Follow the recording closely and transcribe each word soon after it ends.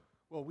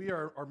Well, we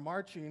are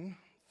marching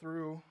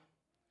through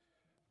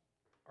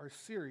our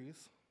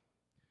series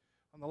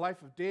on the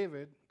life of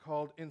David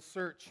called In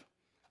Search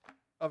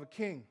of a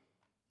King.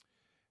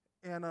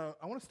 And I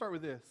want to start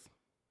with this,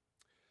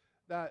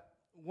 that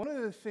one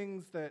of the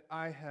things that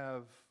I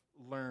have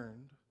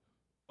learned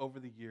over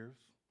the years,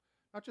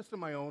 not just in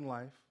my own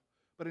life,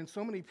 but in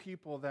so many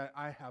people that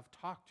I have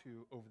talked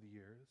to over the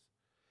years,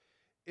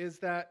 is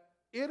that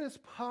it is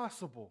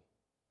possible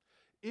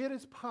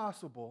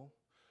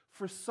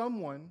for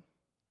someone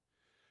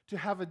to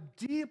have a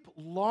deep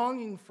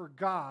longing for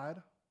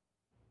God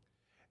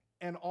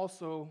and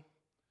also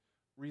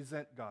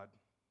resent God.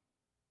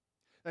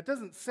 That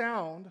doesn't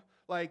sound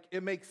like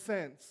it makes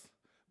sense,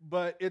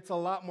 but it's a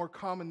lot more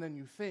common than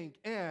you think,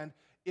 and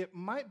it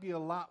might be a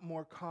lot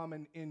more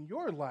common in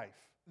your life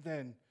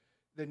than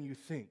you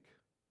think.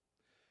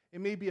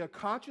 It may be a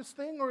conscious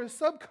thing or a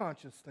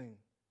subconscious thing.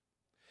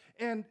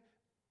 And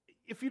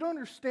if you don't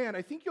understand,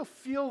 I think you'll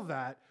feel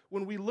that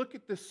when we look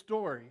at this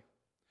story,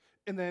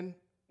 and then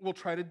we'll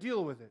try to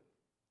deal with it.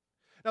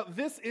 Now,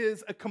 this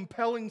is a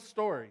compelling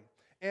story,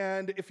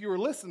 and if you were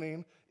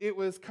listening, it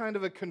was kind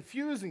of a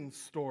confusing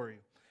story.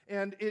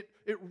 And it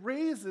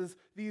raises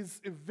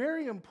these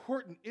very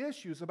important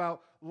issues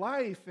about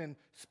life and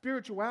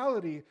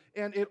spirituality,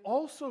 and it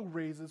also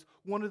raises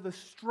one of the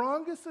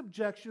strongest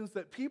objections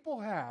that people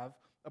have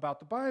about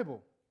the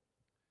Bible.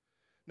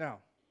 Now,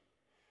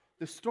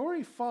 the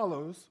story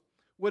follows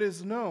what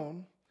is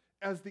known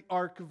as the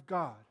Ark of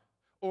God,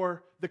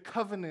 or the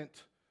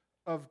Covenant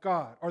of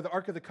God, or the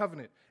Ark of the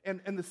Covenant.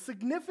 And the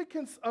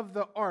significance of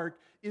the Ark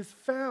is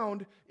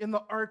found in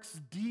the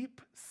Ark's deep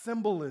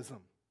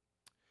symbolism.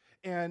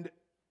 And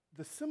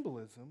the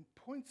symbolism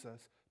points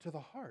us to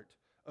the heart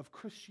of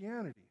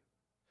Christianity.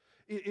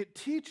 It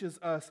teaches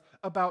us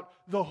about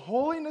the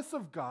holiness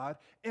of God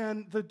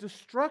and the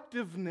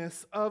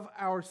destructiveness of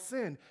our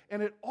sin.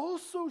 And it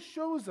also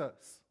shows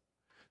us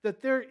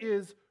that there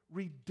is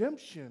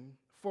redemption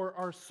for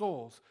our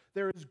souls.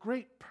 There is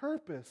great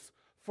purpose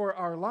for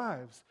our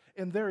lives,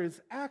 and there is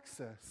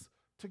access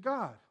to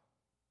God.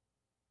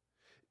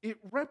 It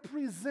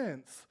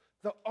represents,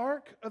 the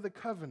Ark of the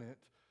Covenant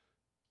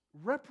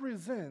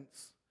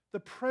represents the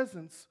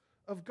presence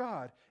of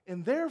God.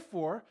 And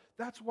therefore,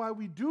 that's why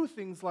we do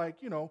things like,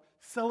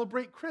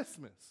 celebrate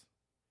Christmas.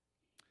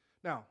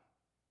 Now,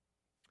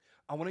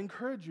 I want to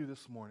encourage you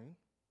this morning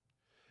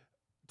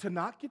to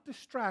not get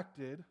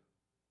distracted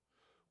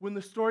when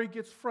the story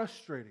gets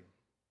frustrating,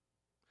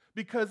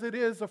 because it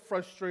is a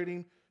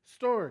frustrating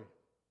story.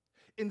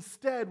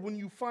 Instead, when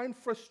you find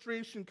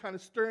frustration kind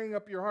of stirring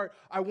up your heart,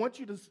 I want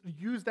you to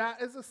use that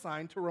as a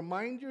sign to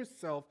remind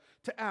yourself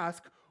to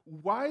ask,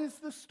 why is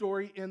this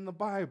story in the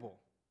Bible?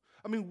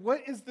 I mean,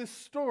 what is this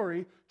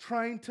story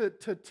trying to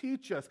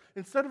teach us?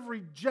 Instead of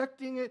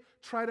rejecting it,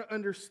 try to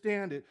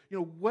understand it.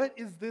 What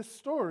is this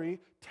story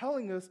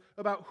telling us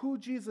about who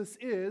Jesus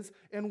is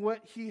and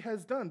what he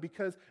has done?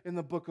 Because in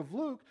the book of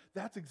Luke,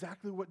 that's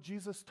exactly what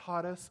Jesus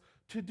taught us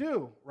to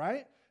do,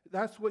 right?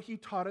 That's what he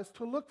taught us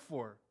to look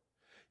for.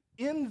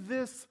 In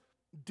this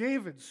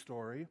David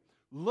story,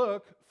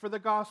 look for the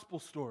gospel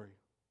story.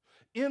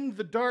 In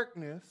the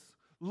darkness,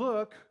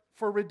 look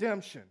for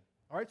redemption.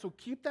 All right, so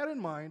keep that in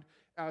mind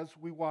as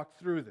we walk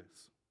through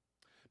this.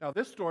 Now,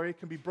 this story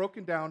can be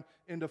broken down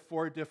into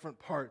 4 different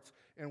parts,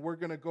 and we're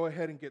going to go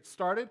ahead and get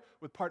started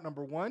with part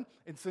number 1.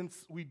 And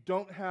since we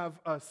don't have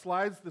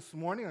slides this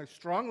morning, I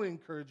strongly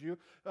encourage you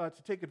to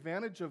take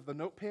advantage of the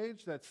note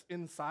page that's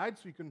inside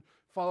so you can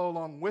follow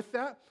along with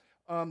that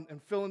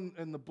and fill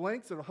in the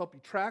blanks. It'll help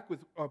you track with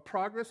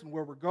progress and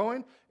where we're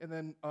going. And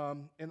then,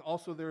 and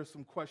also there are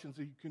some questions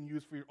that you can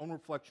use for your own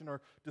reflection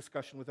or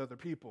discussion with other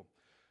people.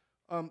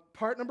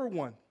 Part number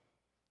 1.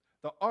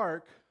 The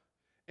Ark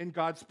in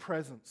God's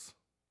presence.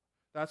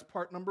 That's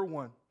part number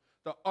 1.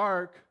 The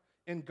Ark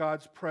in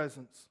God's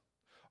presence.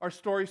 Our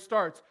story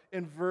starts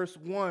in verse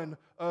 1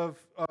 of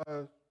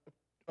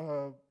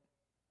the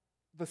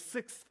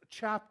 6th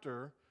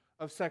chapter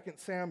of 2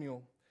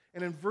 Samuel.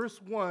 And in verse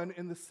 1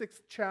 in the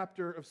 6th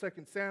chapter of 2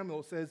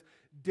 Samuel, it says,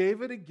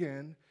 David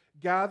again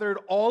gathered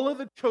all of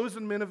the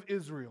chosen men of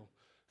Israel,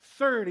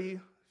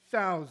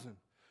 30,000.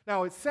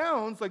 Now, it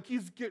sounds like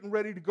he's getting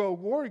ready to go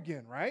to war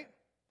again, right?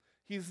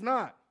 He's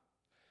not.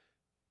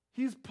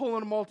 He's pulling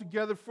them all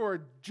together for a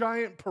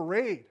giant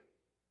parade.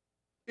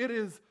 It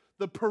is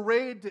the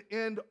parade to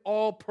end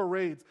all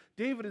parades.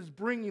 David is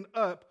bringing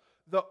up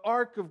the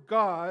Ark of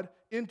God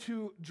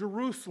into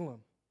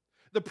Jerusalem.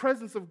 The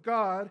presence of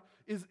God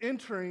is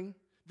entering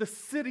the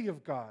city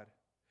of God.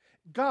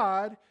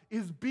 God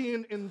is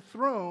being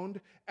enthroned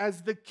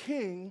as the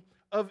King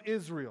of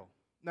Israel.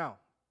 Now,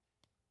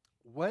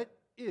 what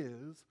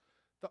is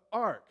the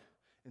Ark?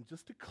 And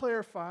just to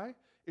clarify,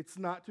 it's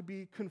not to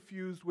be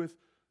confused with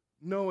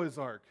Noah's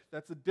Ark.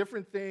 That's a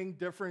different thing,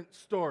 different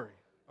story,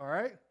 all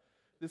right?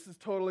 This is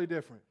totally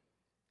different.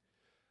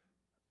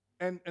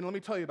 And let me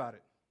tell you about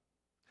it.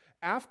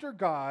 After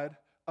God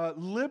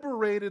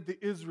liberated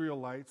the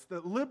Israelites,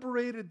 that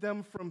liberated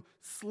them from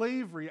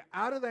slavery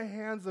out of the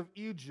hands of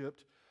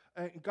Egypt,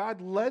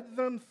 God led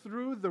them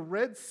through the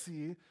Red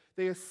Sea.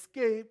 They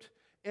escaped,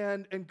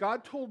 and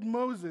God told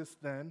Moses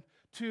then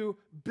to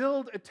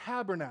build a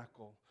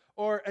tabernacle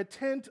or a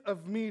tent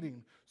of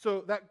meeting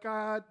so that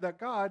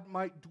God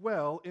might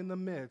dwell in the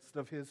midst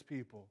of his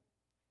people.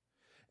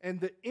 And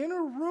the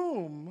inner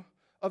room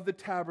of the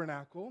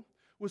tabernacle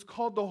was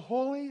called the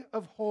Holy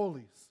of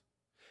Holies.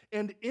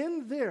 And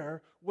in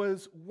there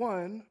was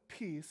one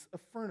piece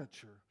of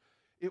furniture.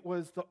 It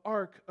was the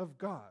Ark of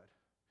God.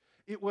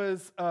 It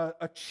was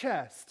a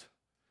chest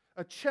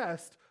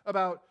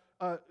about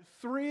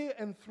 3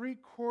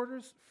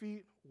 3/4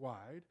 feet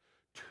wide,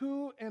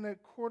 2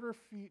 1/4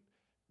 feet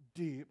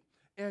deep,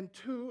 and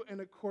 2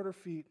 1/4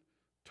 feet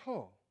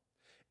tall.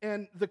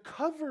 And the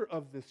cover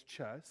of this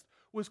chest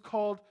was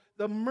called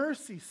the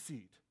mercy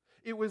seat.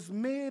 It was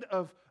made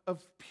of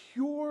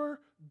pure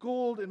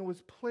gold and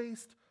was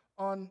placed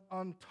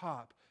on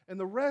top. And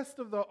the rest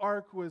of the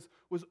ark was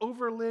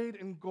overlaid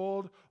in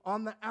gold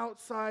on the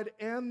outside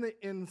and the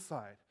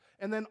inside.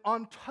 And then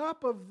on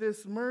top of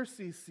this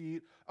mercy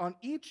seat, on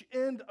each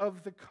end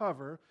of the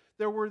cover,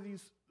 there were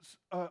these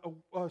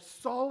a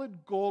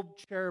solid gold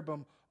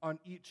cherubim on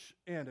each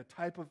end, a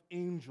type of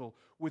angel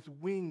with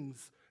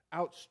wings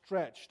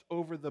outstretched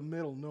over the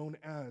middle, known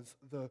as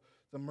the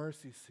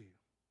mercy seat.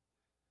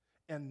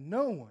 And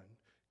no one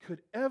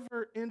could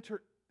ever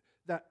enter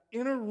that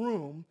inner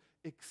room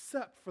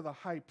except for the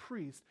high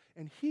priest,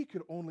 and he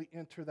could only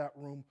enter that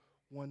room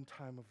one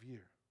time of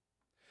year.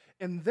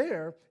 And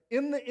there,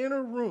 in the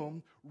inner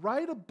room,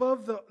 right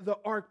above the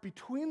ark,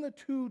 between the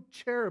two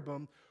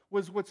cherubim,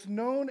 was what's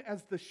known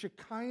as the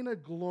Shekinah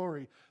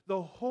glory,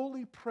 the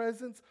holy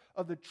presence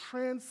of the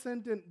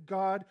transcendent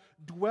God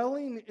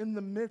dwelling in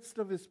the midst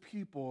of his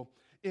people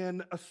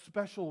in a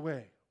special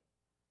way.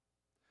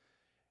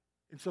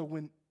 And so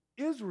when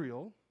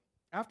Israel,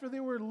 after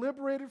they were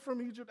liberated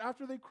from Egypt,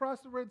 after they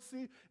crossed the Red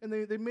Sea, and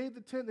they made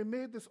the tent, they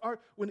made this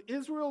ark, when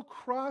Israel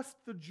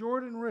crossed the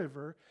Jordan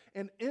River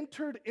and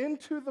entered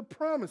into the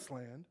Promised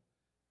Land,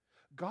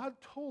 God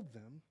told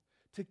them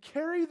to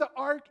carry the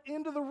ark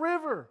into the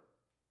river.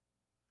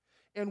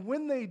 And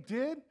when they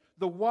did,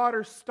 the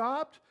water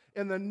stopped,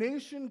 and the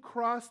nation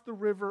crossed the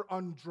river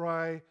on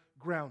dry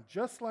ground,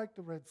 just like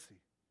the Red Sea.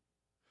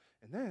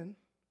 And then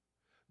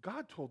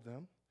God told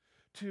them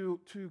to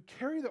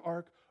carry the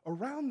ark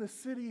around the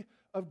city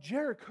of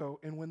Jericho,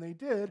 and when they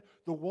did,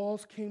 the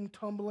walls came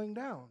tumbling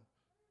down.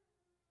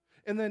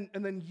 And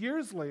then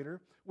years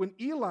later, when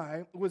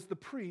Eli was the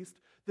priest,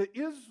 the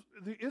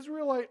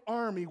Israelite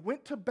army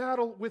went to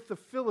battle with the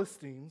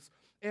Philistines,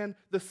 and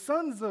the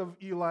sons of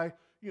Eli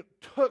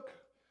took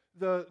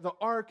the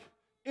ark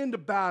into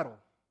battle,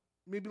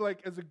 maybe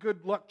like as a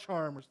good luck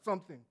charm or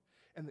something,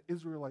 and the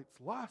Israelites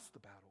lost the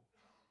battle,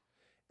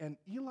 and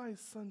Eli's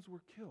sons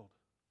were killed.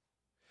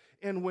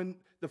 And when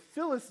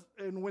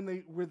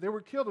they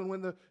were killed, and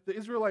when the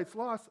Israelites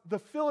lost, the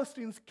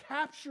Philistines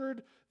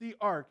captured the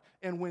ark.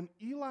 And when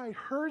Eli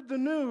heard the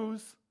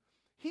news,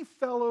 he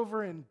fell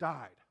over and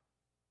died.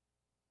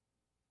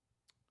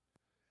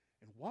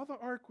 And while the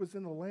ark was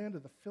in the land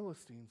of the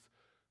Philistines,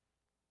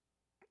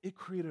 it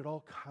created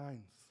all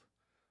kinds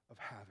of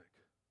havoc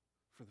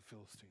for the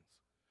Philistines.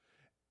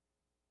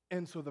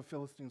 And so the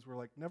Philistines were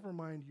like, never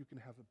mind, you can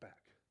have it back.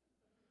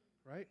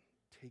 Right?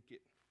 Take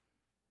it.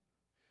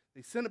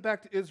 They sent it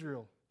back to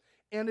Israel.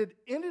 And it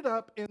ended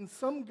up in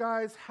some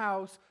guy's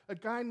house, a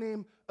guy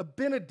named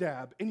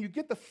Abinadab. And you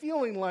get the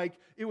feeling like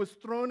it was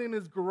thrown in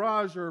his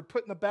garage or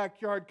put in the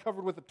backyard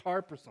covered with a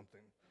tarp or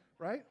something,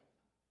 right?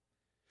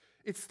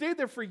 It stayed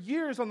there for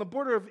years on the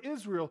border of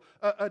Israel,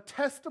 a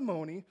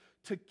testimony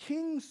to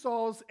King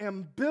Saul's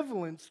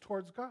ambivalence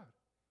towards God.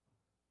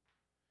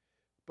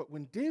 But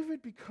when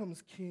David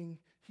becomes king,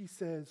 he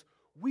says,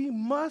 we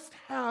must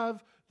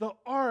have the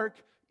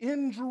ark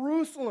in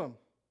Jerusalem.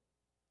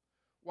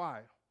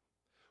 Why?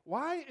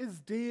 Why is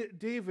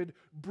David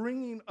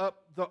bringing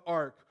up the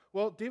ark?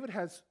 Well, David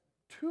has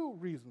two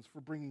reasons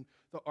for bringing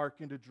the ark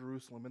into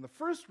Jerusalem. And the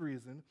first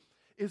reason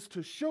is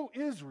to show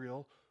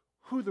Israel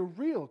who the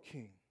real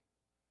king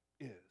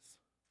is.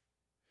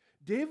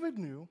 David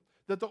knew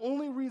that the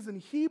only reason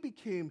he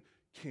became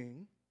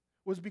king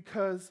was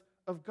because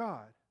of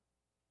God.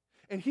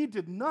 And he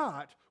did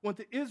not want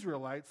the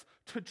Israelites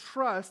to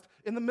trust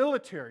in the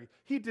military.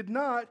 He did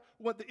not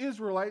want the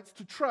Israelites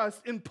to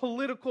trust in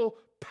political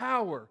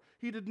power.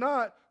 He did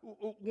not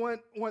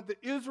want the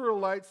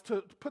Israelites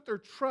to put their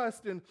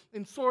trust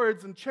in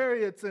swords and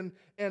chariots and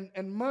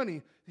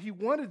money. He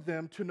wanted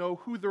them to know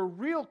who their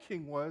real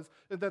king was,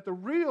 and that the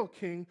real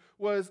king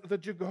was the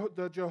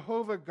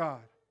Jehovah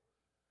God.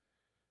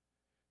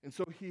 And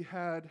so he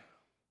had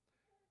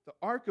the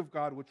ark of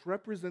God, which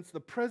represents the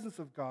presence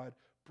of God,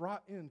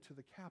 brought into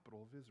the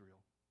capital of Israel.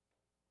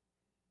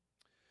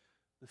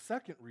 The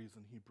second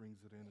reason he brings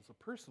it in is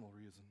a personal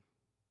reason.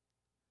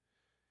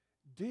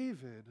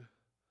 David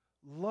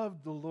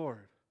loved the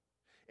Lord,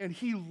 and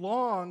he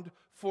longed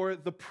for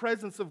the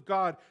presence of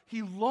God.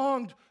 He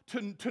longed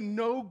to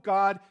know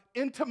God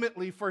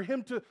intimately, for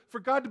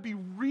God to be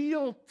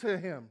real to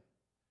him.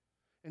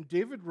 And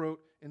David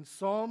wrote in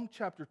Psalm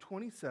chapter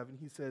 27,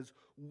 he says,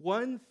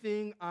 "One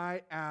thing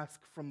I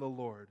ask from the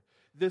Lord,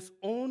 this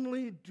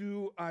only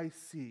do I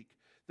seek,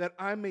 that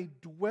I may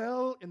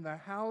dwell in the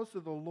house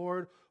of the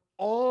Lord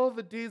all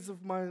the days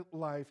of my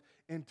life,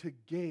 and to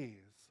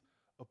gaze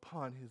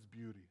upon his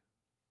beauty."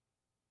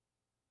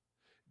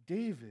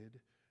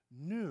 David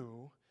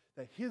knew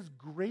that his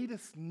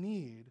greatest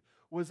need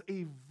was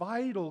a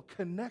vital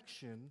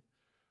connection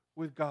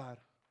with God.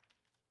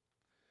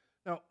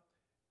 Now,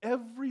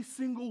 every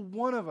single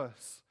one of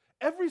us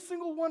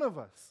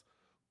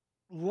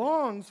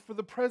longs for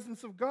the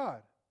presence of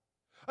God.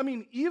 I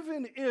mean,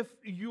 even if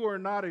you're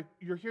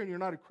here and you're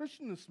not a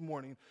Christian this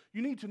morning,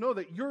 you need to know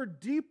that your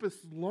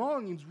deepest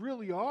longings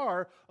really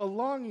are a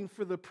longing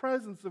for the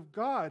presence of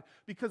God,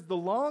 because the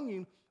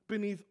longing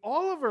beneath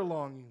all of our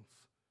longings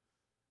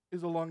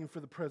is a longing for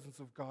the presence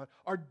of God.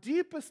 Our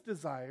deepest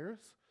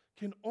desires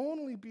can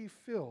only be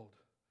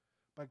filled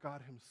by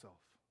God himself.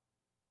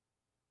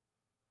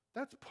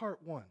 That's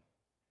part one,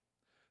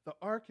 the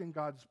ark in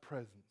God's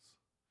presence.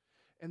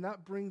 And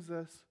that brings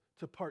us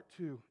to part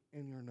two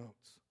in your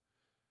notes,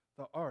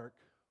 the ark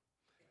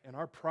and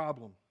our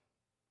problem.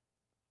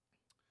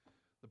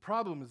 The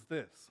problem is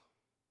this: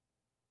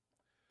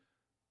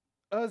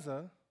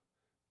 Uzzah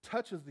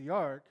touches the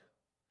ark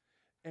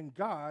and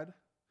God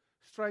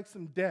strikes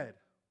him dead.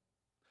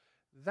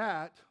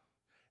 That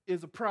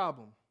is a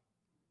problem.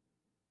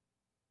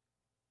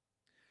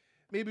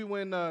 Maybe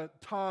when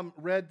Tom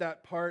read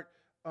that part,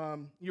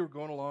 you were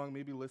going along,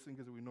 maybe listening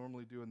because we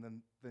normally do, and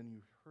then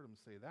you heard him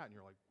say that, and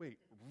you're like, wait,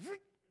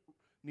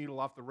 needle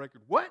off the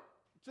record. What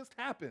just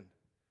happened?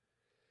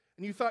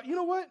 And you thought, you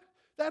know what?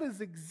 That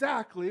is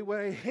exactly what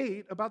I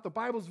hate about the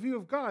Bible's view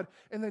of God.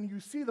 And then you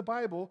see the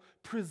Bible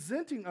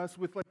presenting us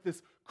with like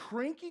this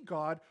cranky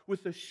God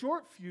with a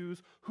short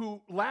fuse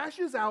who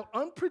lashes out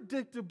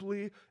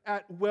unpredictably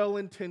at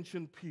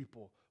well-intentioned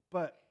people.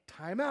 But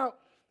time out.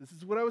 This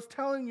is what I was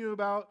telling you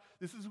about.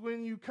 This is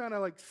when you kind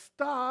of like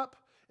stop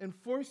and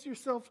force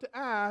yourself to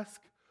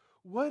ask,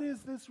 what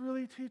is this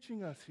really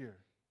teaching us here?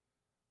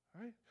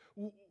 All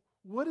right?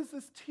 What is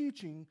this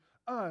teaching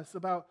us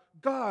about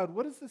God?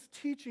 What is this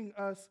teaching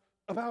us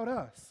about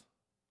us?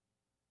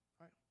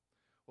 All right.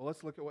 Well,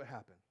 let's look at what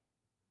happened.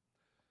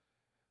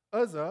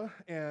 Uzzah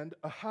and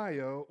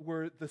Ahio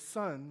were the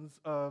sons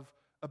of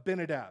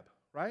Abinadab,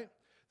 right?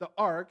 The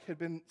ark had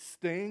been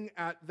staying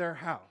at their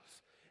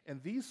house,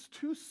 and these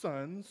two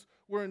sons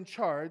were in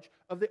charge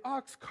of the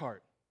ox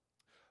cart.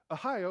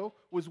 Ahio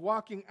was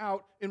walking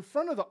out in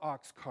front of the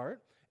ox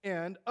cart,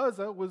 and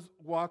Uzzah was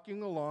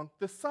walking along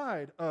the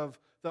side of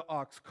the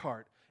ox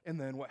cart. And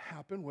then what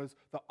happened was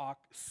the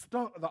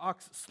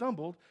ox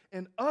stumbled,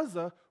 and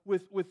Uzzah,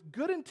 with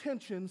good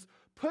intentions,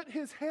 put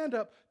his hand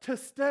up to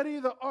steady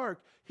the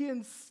ark. He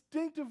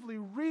instinctively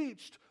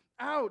reached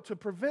out to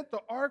prevent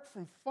the ark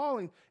from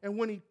falling, and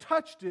when he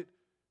touched it,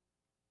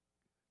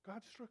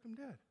 God struck him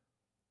dead.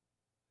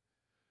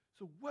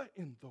 So what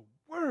in the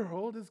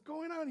world is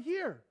going on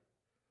here?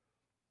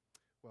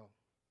 Well,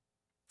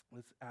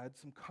 let's add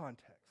some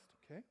context,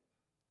 okay?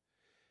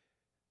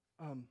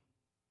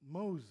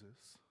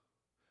 Moses,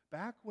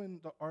 back when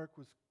the ark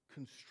was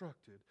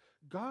constructed,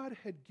 God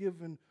had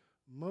given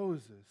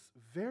Moses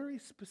very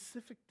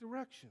specific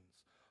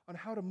directions on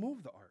how to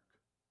move the ark.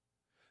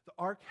 The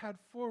ark had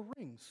 4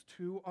 rings,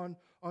 2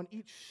 on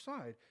each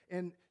side,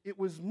 and it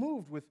was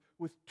moved with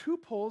 2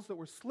 poles that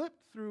were slipped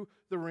through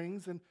the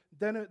rings, and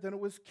then it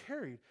was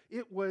carried.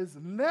 It was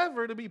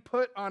never to be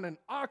put on an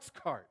ox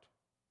cart.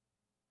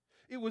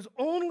 It was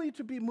only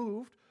to be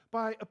moved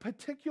by a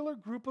particular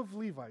group of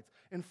Levites.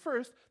 And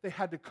first, they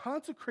had to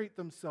consecrate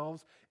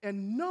themselves,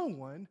 and no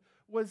one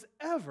was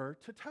ever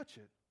to touch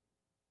it.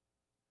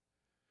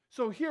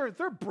 So here,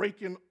 they're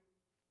breaking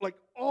like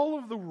all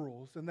of the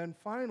rules, and then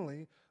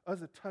finally,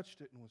 Uzzah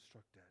touched it and was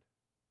struck dead.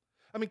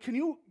 I mean, can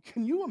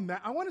you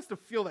imagine? I want us to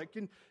feel that.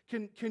 Can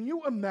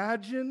you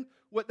imagine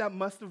what that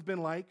must have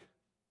been like?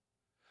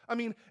 I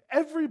mean,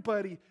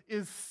 everybody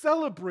is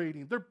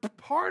celebrating. They're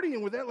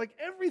partying with that, like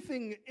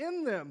everything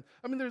in them.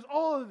 I mean, there's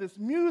all of this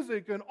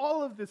music and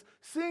all of this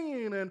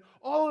singing and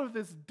all of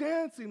this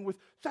dancing with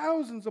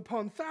thousands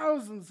upon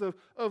thousands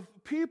of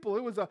people.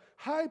 It was a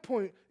high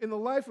point in the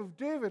life of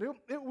David.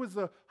 It was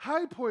a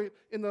high point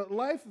in the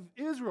life of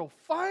Israel.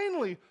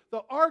 Finally,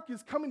 the ark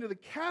is coming to the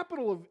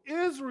capital of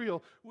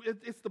Israel.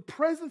 It's the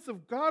presence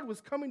of God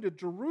was coming to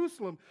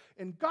Jerusalem,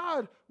 and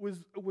God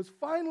was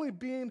finally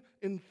being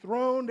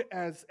enthroned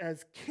as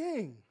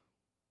king.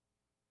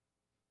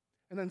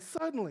 And then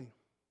suddenly,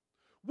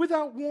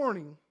 without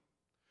warning,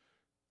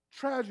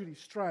 tragedy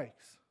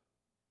strikes.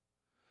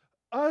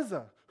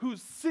 Uzzah,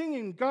 who's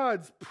singing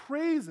God's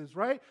praises,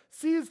 right,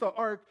 sees the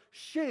ark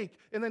shake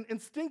and then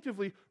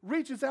instinctively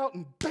reaches out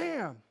and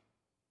bam!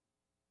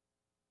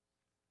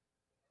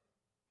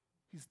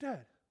 He's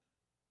dead.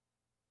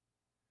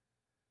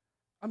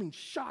 I mean,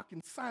 shock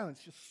and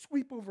silence just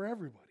sweep over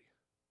everybody.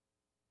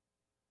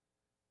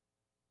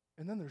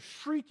 And then they're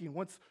shrieking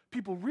once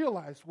people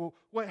realize, well,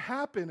 what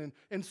happened,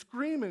 and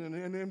screaming,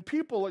 and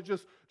people are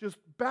just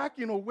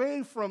backing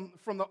away from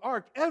the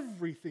ark.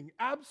 Everything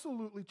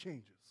absolutely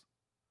changes.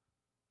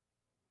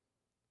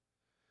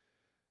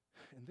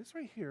 And this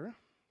right here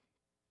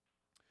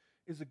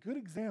is a good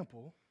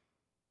example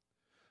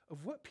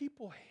of what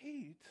people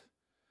hate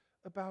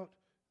about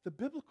the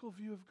biblical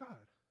view of God.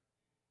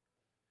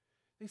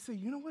 They say,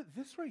 you know what,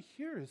 this right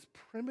here is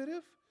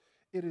primitive,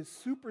 it is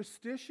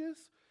superstitious,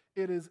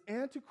 it is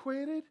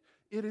antiquated,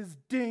 it is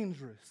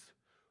dangerous.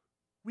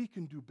 We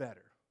can do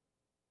better.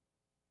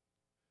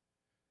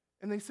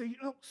 And they say, you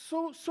know,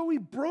 so he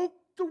broke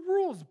the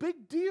rules,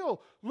 big deal.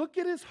 Look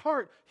at his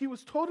heart. He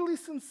was totally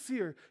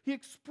sincere. He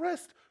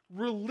expressed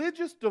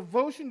religious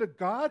devotion to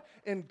God,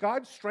 and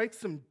God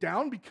strikes him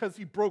down because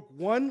he broke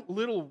one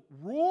little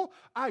rule.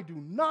 I do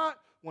not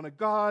want a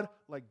God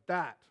like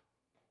that.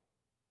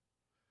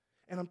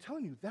 And I'm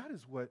telling you, that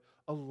is what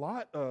a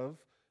lot of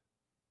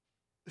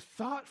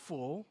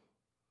thoughtful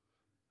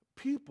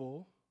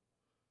people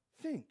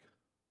think.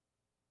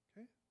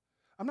 Okay?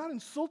 I'm not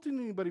insulting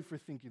anybody for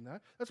thinking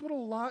that. That's what a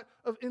lot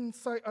of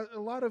insight, a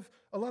lot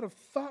of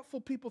thoughtful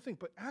people think.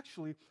 But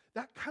actually,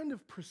 that kind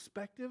of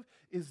perspective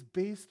is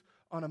based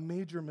on a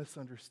major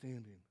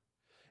misunderstanding.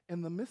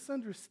 And the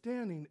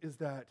misunderstanding is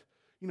that,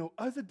 you know,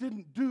 Uzzah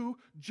didn't do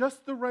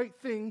just the right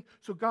thing,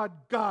 so God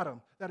got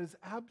him. That is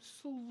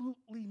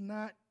absolutely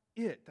not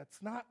it.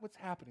 That's not what's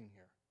happening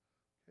here.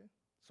 Okay?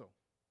 So,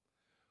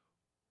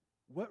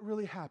 what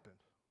really happened?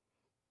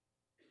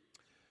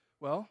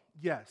 Well,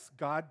 yes,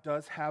 God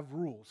does have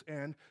rules,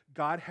 and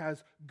God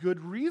has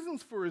good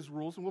reasons for his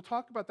rules, and we'll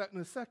talk about that in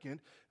a second.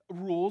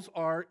 Rules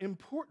are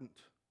important.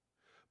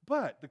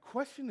 But the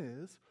question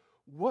is,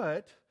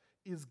 what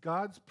is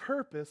God's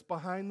purpose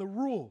behind the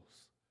rules?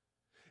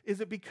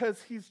 Is it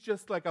because he's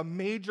just like a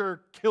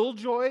major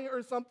killjoy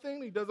or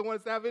something? He doesn't want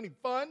us to have any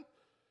fun?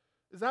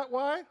 Is that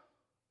why?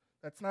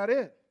 That's not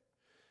it.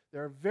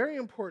 There's a very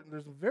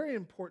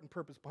important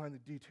purpose behind the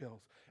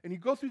details. And you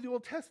go through the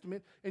Old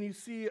Testament and you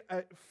see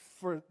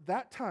for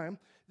that time,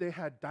 they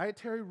had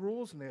dietary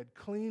rules and they had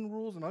clean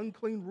rules and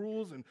unclean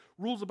rules and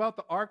rules about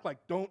the ark, like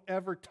don't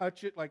ever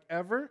touch it, like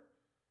ever.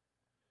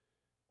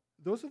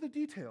 Those are the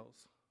details.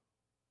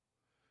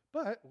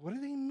 But what do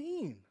they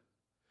mean?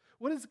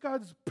 What is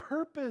God's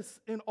purpose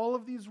in all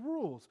of these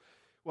rules?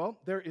 Well,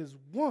 there is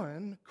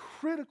one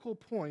critical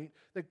point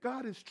that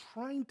God is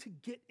trying to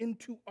get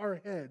into our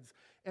heads.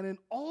 And in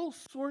all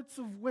sorts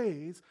of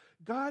ways,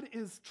 God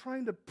is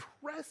trying to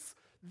press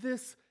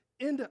this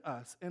into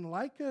us. And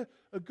like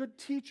a good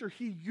teacher,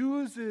 he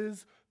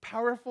uses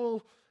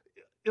powerful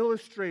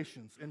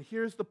illustrations. And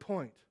here's the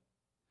point.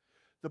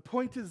 The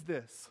point is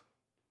this.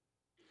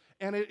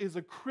 And it is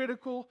a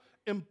critical,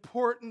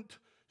 important,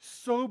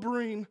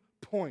 sobering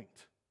point.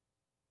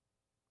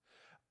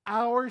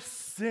 Our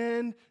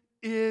sin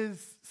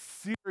is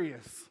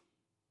serious.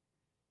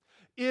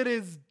 It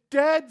is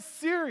dead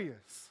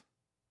serious.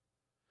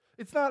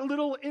 It's not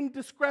little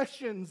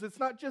indiscretions. It's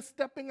not just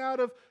stepping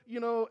out of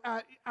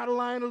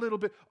line a little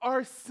bit.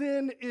 Our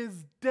sin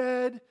is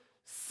dead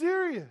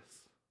serious.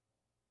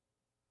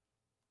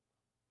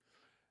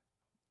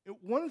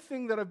 One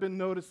thing that I've been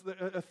noticed,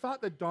 a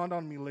thought that dawned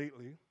on me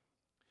lately,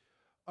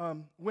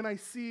 when I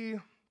see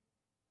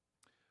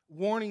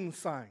warning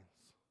signs,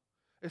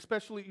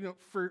 especially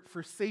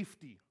for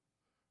safety,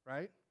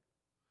 right?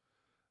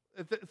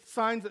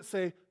 Signs that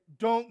say,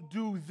 don't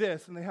do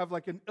this, and they have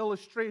like an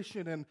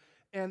illustration,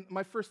 and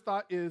my first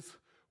thought is,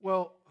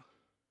 well,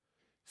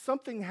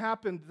 something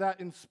happened that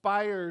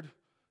inspired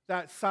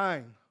that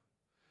sign.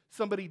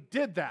 Somebody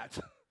did that,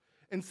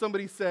 and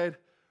somebody said,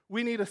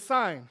 we need a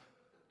sign.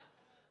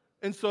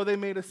 And so they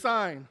made a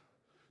sign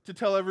to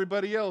tell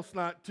everybody else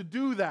not to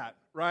do that,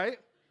 right?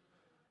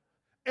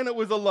 And it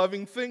was a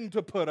loving thing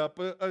to put up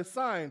a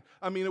sign.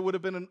 I mean, it would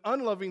have been an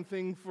unloving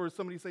thing for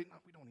somebody to say, no,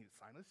 we don't need a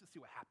sign. Let's just see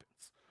what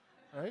happens,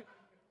 right?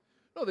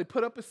 No, they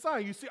put up a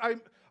sign. You see, I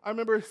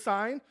remember a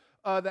sign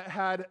that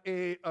had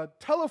a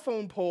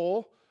telephone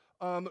pole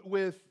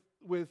with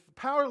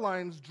power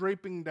lines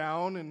draping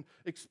down and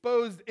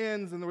exposed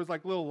ends, and there was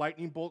like little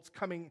lightning bolts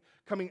coming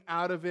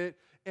out of it,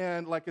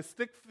 and like a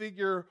stick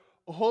figure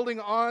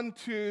holding on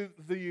to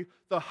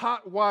the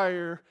hot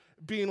wire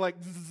being like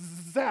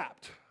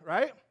zapped,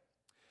 right?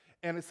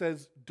 And it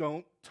says,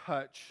 don't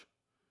touch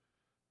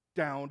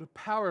downed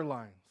power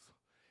lines.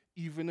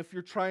 Even if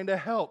you're trying to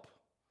help,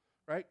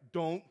 right?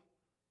 Don't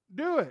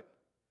do it.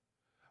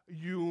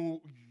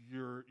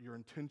 Your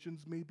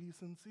intentions may be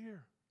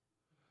sincere.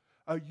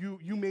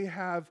 You may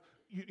have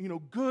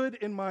good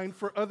in mind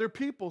for other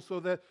people so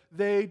that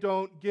they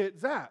don't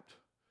get zapped.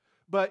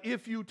 But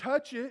if you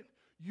touch it,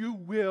 you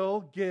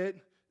will get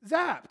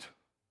zapped.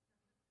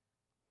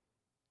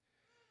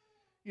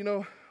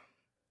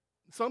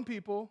 Some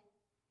people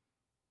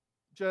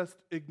just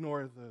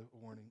ignore the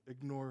warning,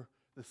 ignore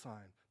the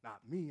sign. Not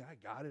me, I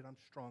got it, I'm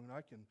strong,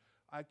 and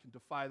I can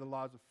defy the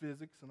laws of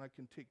physics, and I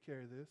can take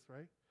care of this,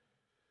 right?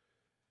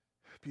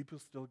 People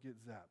still get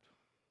zapped.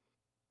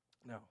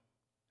 Now,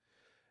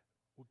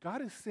 what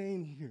God is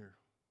saying here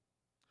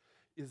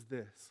is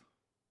this,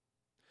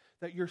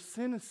 that your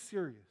sin is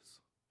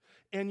serious,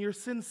 and your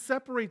sin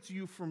separates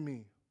you from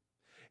me.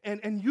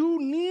 And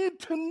you need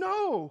to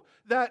know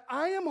that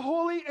I am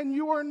holy and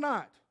you are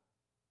not.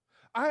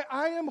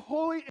 I am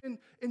holy and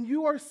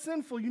you are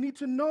sinful. You need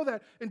to know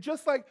that. And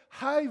just like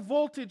high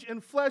voltage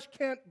and flesh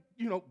can't,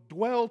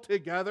 dwell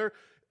together,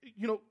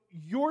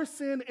 your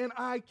sin and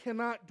I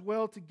cannot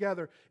dwell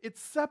together. It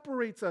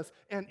separates us,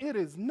 and it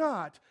is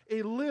not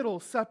a little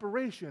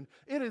separation.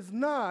 It is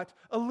not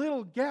a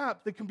little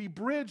gap that can be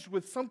bridged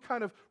with some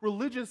kind of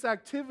religious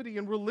activity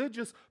and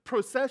religious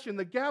procession.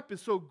 The gap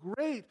is so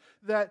great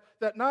that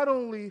not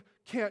only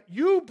can't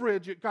you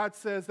bridge it, God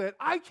says that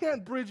I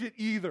can't bridge it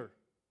either.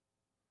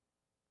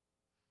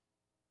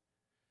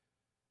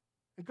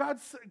 And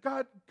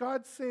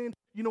God's saying,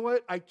 you know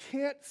what? I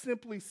can't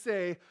simply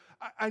say,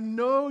 I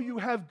know you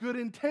have good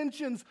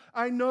intentions.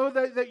 I know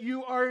that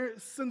you are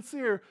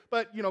sincere,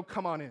 but,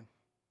 come on in.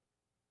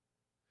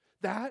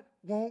 That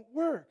won't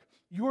work.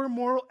 Your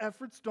moral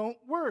efforts don't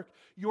work.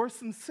 Your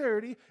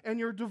sincerity and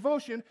your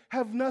devotion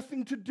have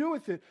nothing to do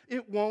with it.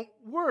 It won't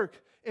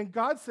work. And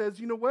God says,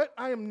 you know what?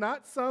 I am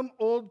not some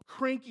old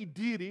cranky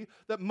deity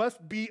that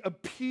must be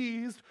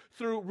appeased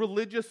through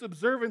religious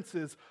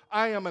observances.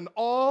 I am an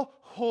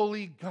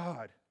all-holy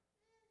God.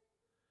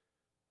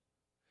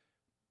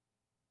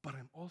 But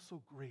I'm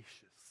also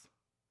gracious.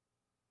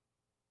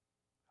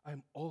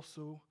 I'm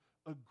also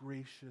a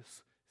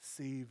gracious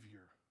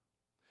Savior.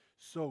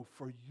 So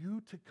for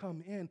you to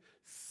come in,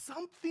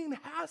 something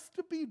has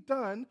to be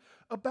done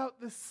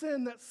about the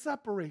sin that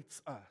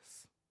separates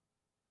us.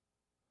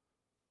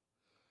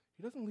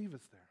 He doesn't leave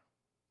us there.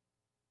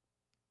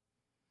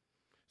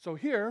 So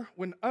here,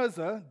 when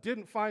Uzzah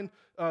didn't find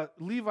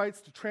Levites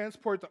to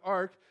transport the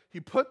ark, he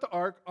put the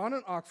ark on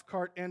an ox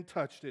cart and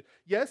touched it.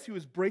 Yes, he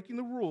was breaking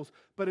the rules,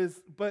 but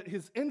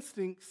his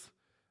instincts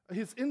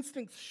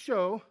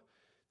show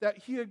that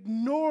he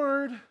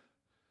ignored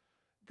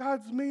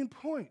God's main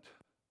point.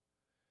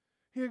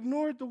 He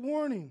ignored the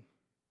warning.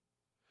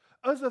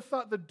 Uzzah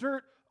thought the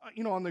dirt,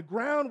 on the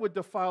ground would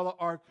defile the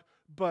ark,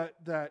 but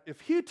that if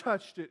he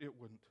touched it, it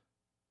wouldn't.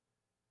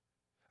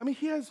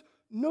 He has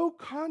no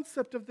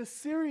concept of the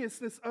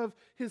seriousness of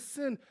his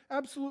sin,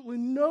 absolutely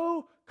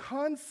no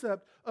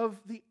concept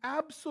of the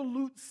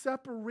absolute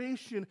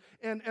separation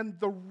and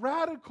the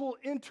radical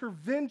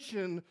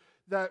intervention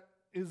that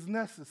is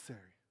necessary.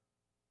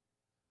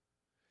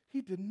 He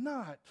did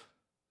not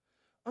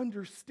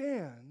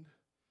understand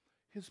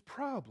his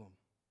problem.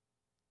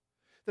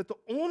 That the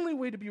only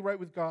way to be right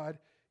with God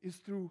is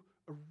through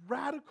a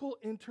radical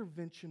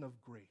intervention of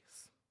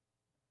grace.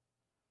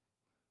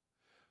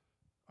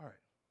 All right.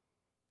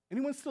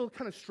 Anyone still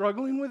kind of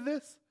struggling with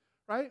this,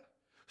 right?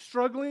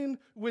 Struggling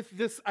with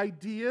this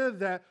idea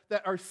that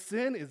our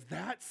sin is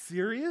that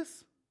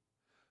serious?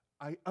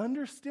 I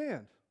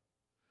understand,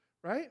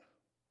 right?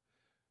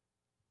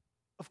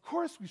 Of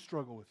course we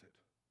struggle with it.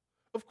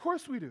 Of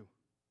course we do.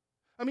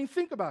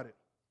 Think about it.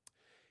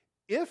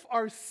 If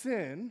our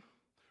sin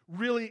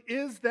really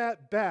is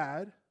that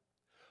bad,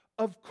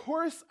 of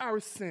course our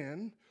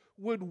sin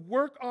would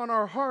work on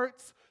our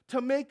hearts to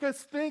make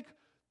us think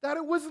that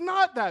it was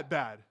not that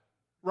bad.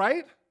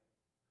 Right?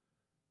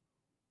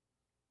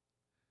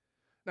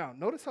 Now,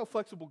 notice how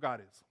flexible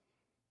God is.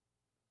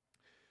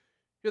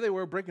 Here they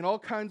were breaking all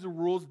kinds of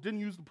rules, didn't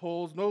use the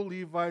poles, no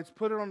Levites,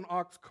 put it on an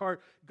ox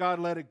cart, God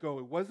let it go.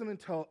 It wasn't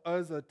until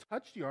Uzzah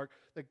touched the ark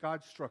that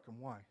God struck him.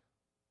 Why?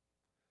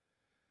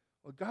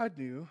 Well, God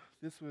knew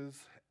this was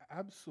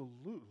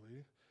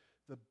absolutely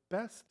the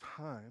best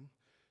time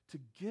to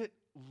get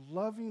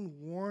loving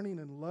warning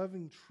and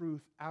loving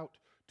truth out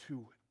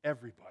to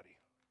everybody.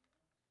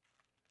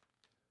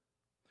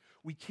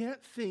 We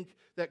can't think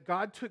that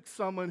God took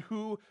someone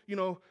who,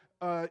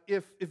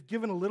 if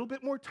given a little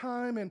bit more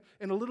time and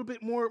a little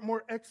bit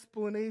more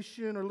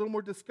explanation or a little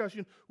more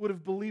discussion, would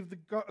have believed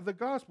the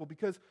gospel,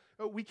 because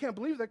we can't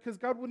believe that because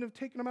God wouldn't have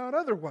taken them out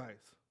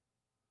otherwise.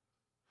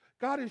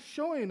 God is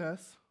showing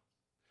us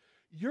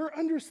your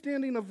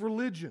understanding of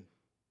religion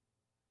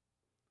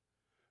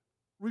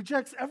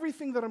rejects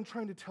everything that I'm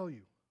trying to tell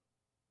you.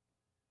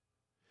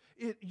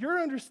 Your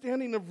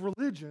understanding of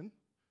religion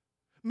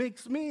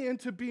makes me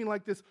into being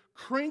like this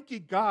cranky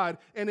God,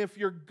 and if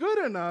you're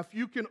good enough,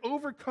 you can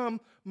overcome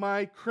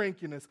my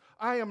crankiness.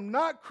 I am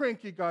not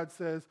cranky, God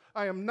says.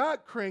 I am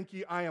not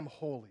cranky, I am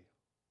holy.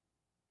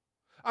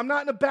 I'm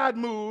not in a bad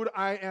mood,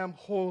 I am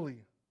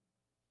holy.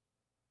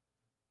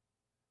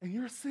 And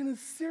your sin is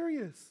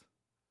serious.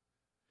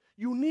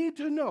 You need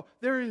to know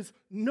there is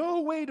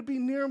no way to be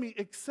near me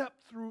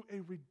except through a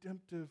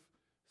redemptive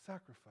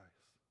sacrifice.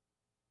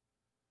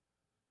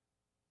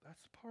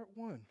 That's part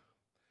one,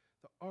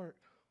 the ark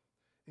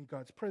in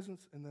God's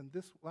presence. And then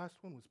this last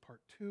one was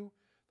part two,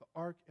 the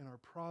ark in our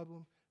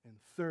problem. And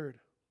third,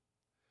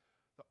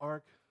 the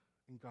ark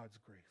in God's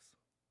grace.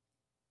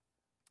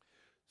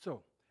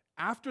 So,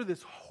 after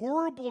this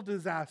horrible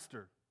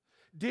disaster,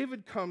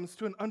 David comes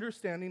to an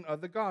understanding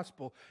of the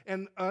gospel.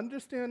 And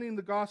understanding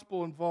the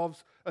gospel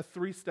involves a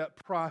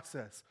three-step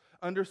process.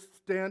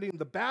 understanding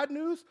the bad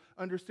news,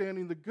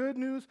 understanding the good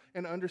news,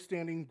 and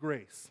understanding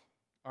grace.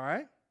 All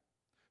right?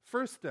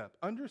 First step,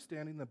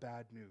 understanding the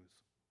bad news.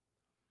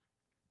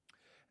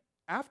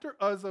 After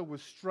Uzzah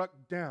was struck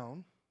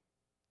down,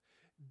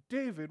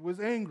 David was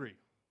angry.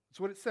 That's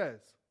what it says.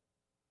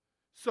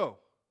 So,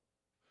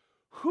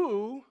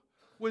 who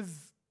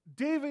was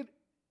David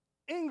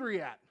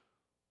angry at?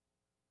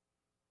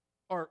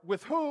 Or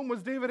with whom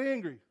was David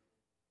angry?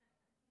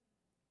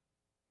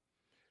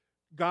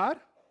 God?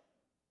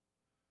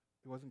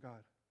 It wasn't God.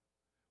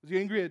 Was he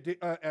angry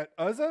at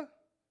Uzzah?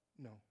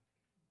 No.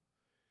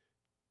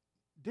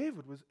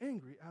 David was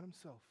angry at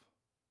himself.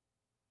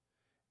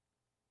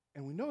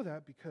 And we know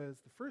that because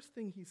the first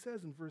thing he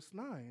says in verse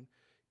 9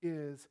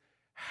 is,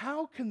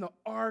 how can the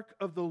ark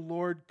of the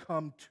Lord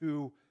come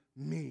to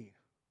me?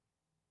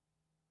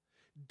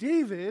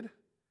 David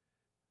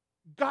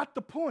got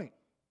the point.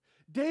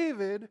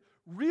 David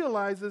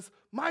realizes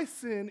my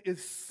sin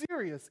is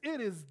serious.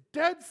 It is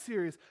dead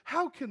serious.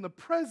 How can the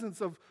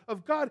presence of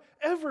God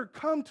ever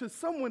come to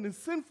someone as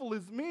sinful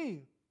as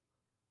me?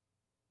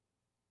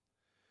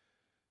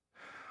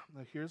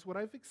 Now, here's what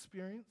I've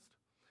experienced,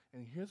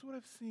 and here's what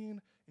I've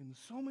seen in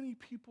so many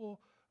people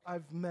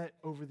I've met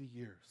over the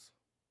years.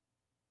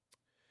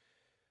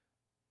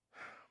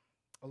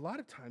 A lot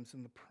of times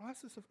in the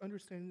process of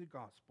understanding the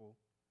gospel,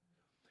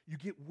 you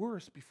get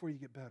worse before you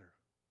get better.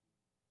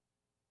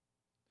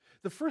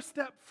 The first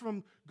step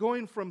from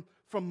going from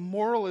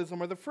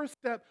moralism, or the first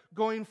step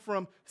going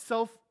from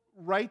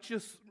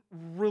self-righteous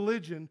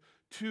religion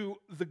to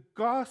the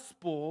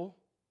gospel,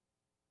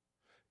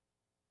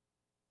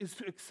 is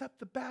to accept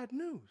the bad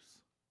news.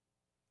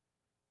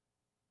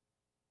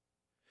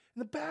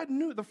 And the bad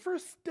news, the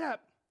first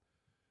step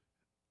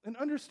in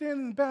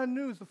understanding the bad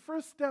news, the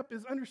first step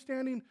is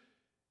understanding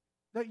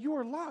that you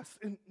are lost.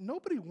 And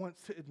nobody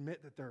wants to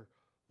admit that they're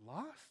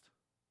lost.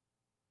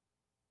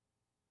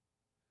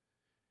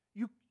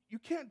 You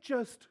can't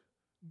just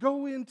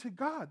go into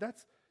God.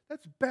 That's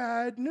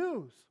bad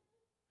news.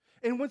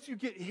 And once you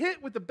get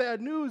hit with the bad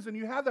news and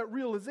you have that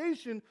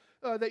realization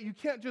that you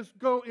can't just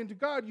go into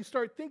God, you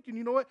start thinking,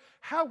 you know what?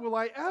 How will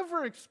I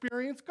ever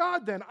experience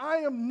God then? I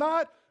am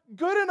not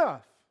good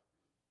enough.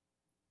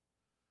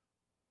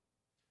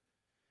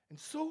 And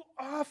so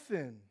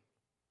often,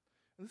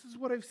 and this is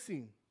what I've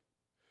seen,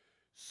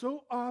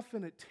 so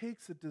often it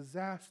takes a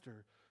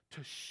disaster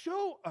to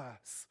show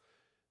us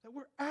that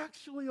we're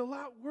actually a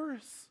lot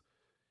worse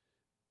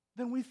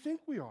than we think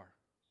we are.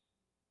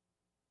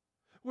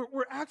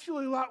 We're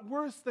actually a lot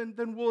worse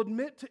than we'll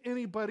admit to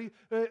anybody,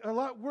 a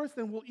lot worse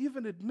than we'll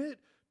even admit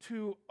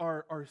to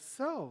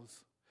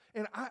ourselves.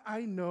 And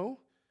I know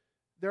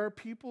there are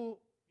people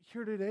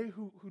here today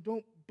who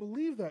don't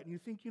believe that. And you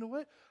think, you know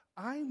what?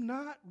 I'm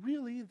not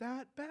really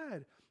that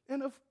bad.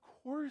 And of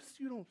course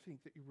you don't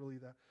think that you're really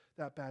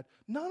that bad.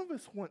 None of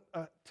us want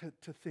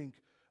to think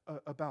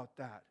about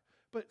that.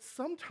 But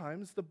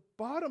sometimes the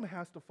bottom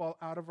has to fall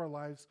out of our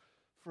lives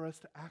for us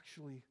to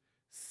actually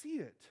see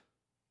it.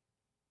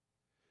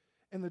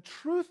 And the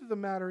truth of the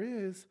matter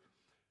is,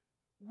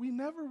 we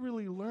never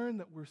really learn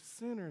that we're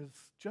sinners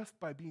just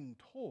by being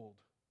told.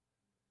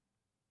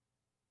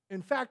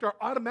 In fact, our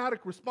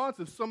automatic response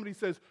if somebody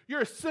says,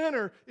 you're a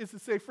sinner, is to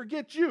say,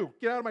 forget you,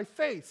 get out of my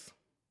face.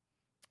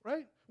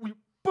 Right? We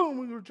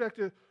reject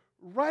it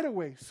right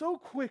away, so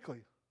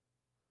quickly.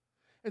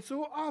 And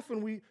so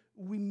often we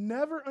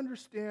never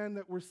understand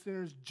that we're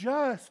sinners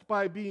just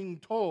by being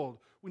told.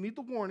 We need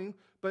the warning,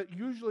 but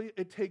usually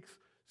it takes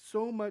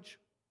so much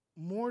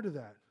more to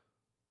that.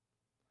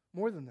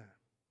 More than that.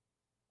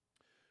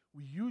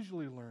 We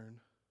usually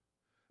learn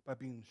by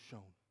being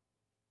shown.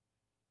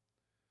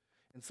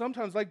 And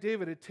sometimes, like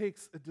David, it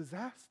takes a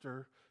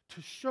disaster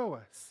to show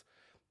us.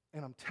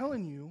 And I'm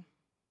telling you,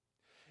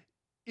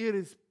 it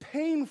is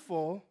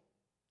painful,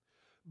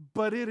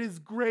 but it is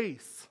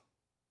grace.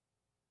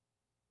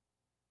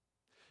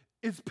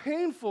 It's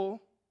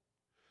painful,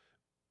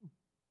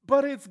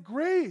 but it's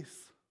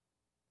grace.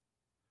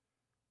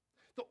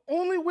 The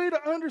only way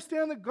to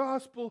understand the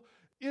gospel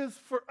is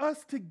for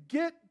us to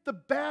get the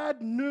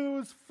bad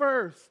news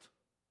first.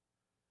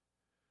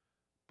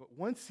 But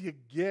once you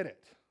get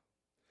it,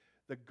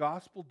 the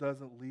gospel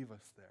doesn't leave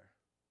us there.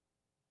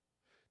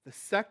 The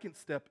second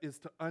step is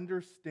to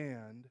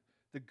understand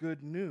the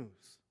good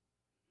news.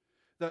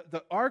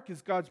 The ark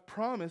is God's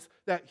promise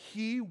that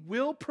He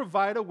will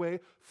provide a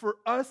way for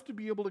us to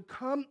be able to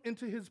come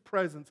into His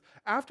presence.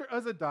 After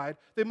Uzzah died,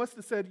 they must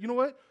have said, you know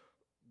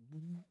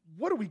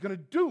what are we going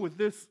to do with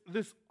this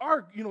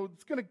ark? You know,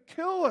 it's going to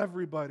kill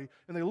everybody.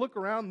 And they look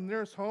around, the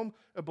nearest home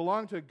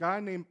belonged to a guy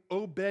named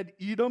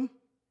Obed-Edom.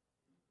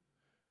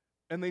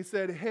 And they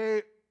said,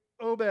 hey,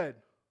 Obed,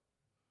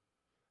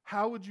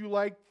 how would you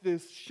like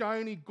this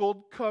shiny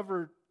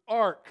gold-covered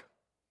ark?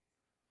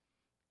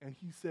 And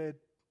he said,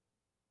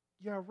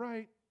 yeah,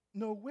 right,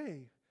 no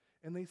way.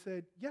 And they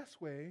said, yes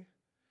way,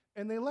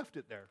 and they left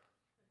it there.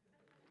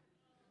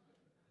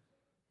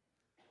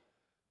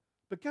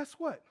 But guess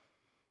what?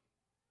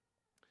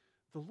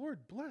 The Lord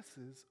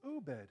blesses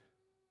Obed.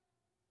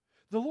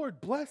 the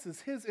Lord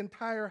blesses his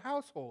entire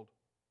household.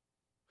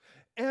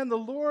 And the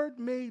Lord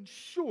made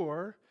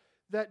sure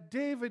that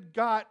David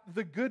got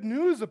the good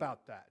news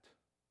about that.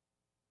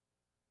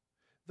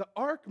 The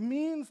ark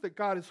means that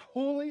God is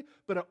holy,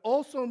 but it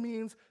also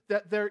means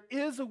that there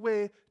is a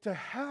way to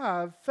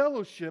have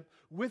fellowship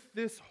with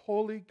this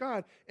holy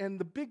God. And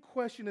the big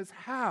question is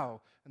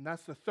how? And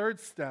that's the third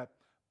step.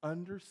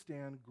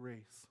 Understand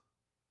grace.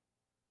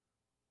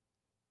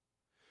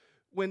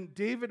 When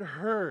David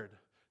heard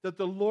that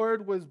the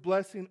Lord was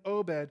blessing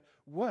Obed,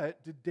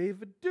 what did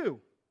David do?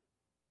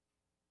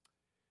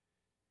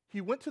 He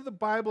went to the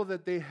Bible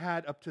that they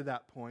had up to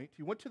that point.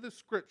 He went to the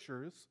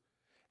scriptures,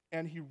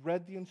 and he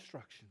read the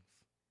instructions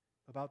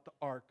about the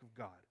ark of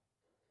God.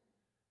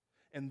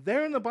 And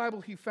there in the Bible,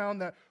 he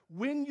found that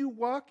when you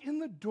walk in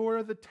the door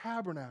of the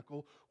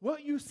tabernacle,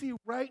 what you see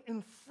right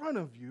in front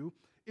of you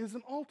is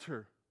an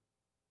altar.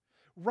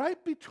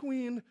 Right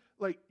between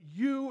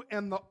you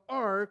and the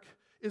ark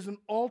is an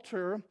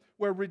altar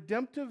where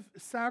redemptive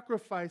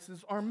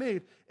sacrifices are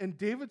made. And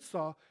David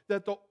saw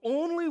that the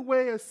only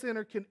way a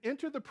sinner can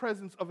enter the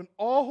presence of an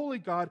all-holy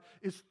God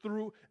is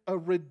through a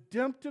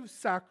redemptive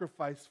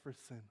sacrifice for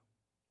sin.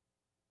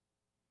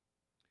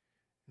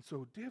 And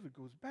so David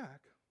goes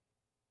back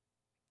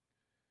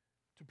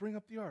to bring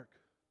up the ark.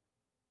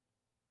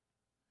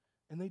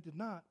 And they did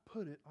not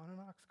put it on an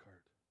ox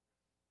cart.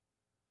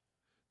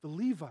 The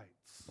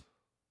Levites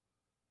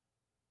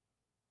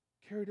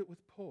carried it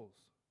with poles.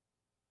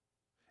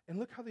 And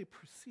look how they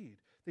proceed.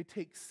 They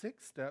take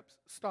 6 steps,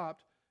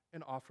 stopped,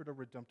 and offered a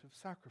redemptive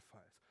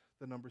sacrifice.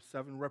 The number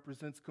 7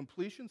 represents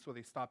completion, so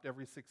they stopped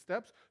every 6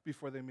 steps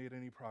before they made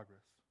any progress.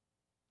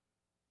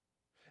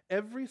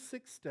 Every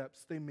 6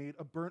 steps, they made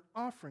a burnt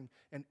offering.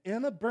 And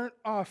in a burnt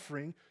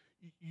offering,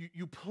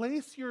 you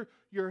place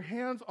your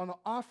hands on the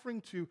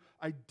offering to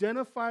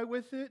identify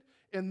with it,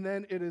 and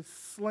then it is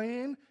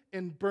slain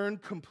and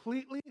burned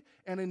completely.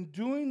 And in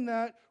doing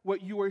that,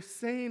 what you are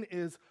saying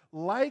is,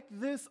 like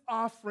this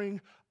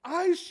offering,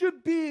 I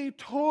should be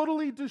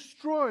totally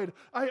destroyed.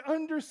 I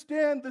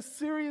understand the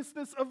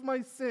seriousness of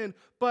my sin,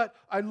 but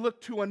I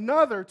look to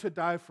another to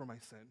die for my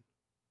sin.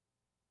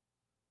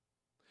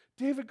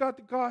 David got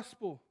the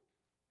gospel,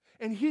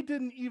 and he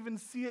didn't even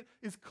see it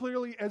as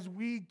clearly as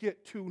we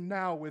get to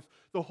now with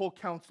the whole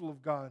counsel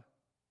of God.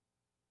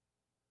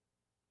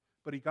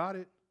 But he got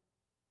it.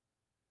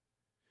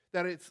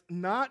 That it's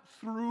not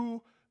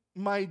through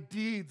my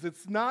deeds,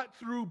 it's not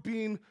through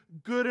being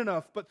good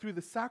enough, but through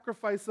the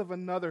sacrifice of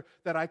another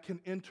that I can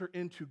enter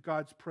into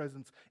God's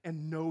presence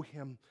and know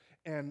him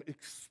and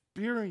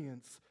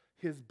experience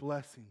his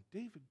blessing.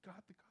 David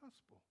got the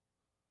gospel.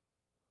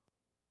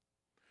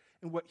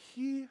 And what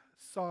he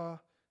saw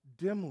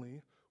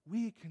dimly,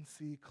 we can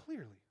see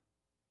clearly.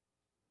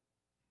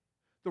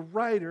 The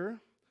writer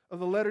of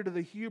the letter to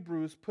the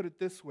Hebrews put it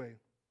this way.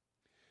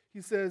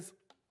 He says,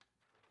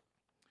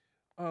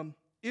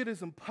 it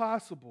is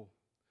impossible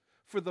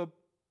for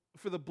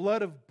the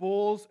blood of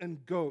bulls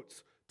and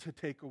goats to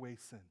take away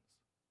sins.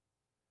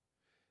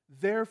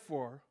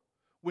 Therefore,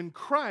 when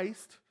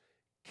Christ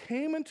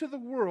came into the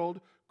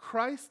world,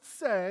 Christ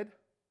said,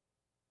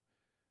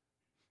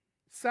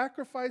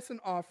 sacrifice and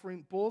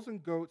offering, bulls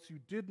and goats you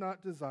did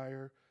not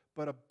desire,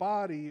 but a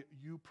body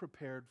you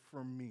prepared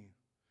for me.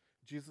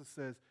 Jesus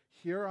says,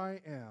 here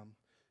I am,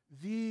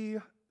 the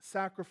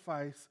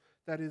sacrifice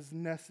that is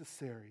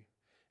necessary.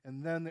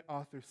 And then the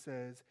author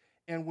says,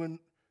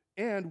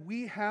 and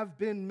we have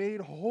been made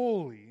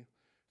holy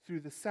through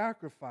the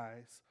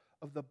sacrifice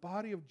of the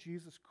body of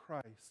Jesus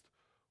Christ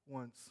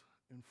once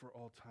and for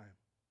all time.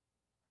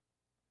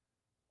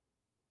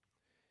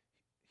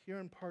 Here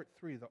in part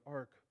 3, the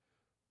ark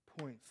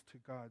points to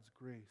God's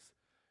grace.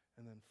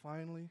 And then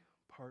finally,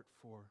 part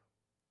 4,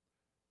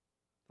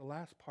 the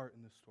last part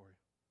in this story.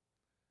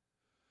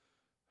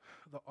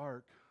 The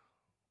ark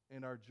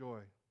and our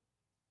joy.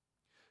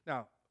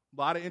 Now, a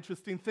lot of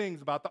interesting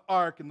things about the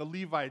ark and the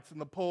Levites and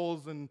the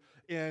poles and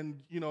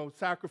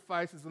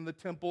sacrifices in the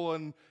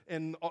temple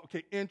and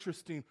okay,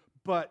 interesting.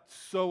 But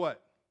so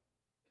what?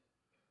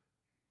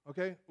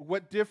 Okay?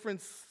 What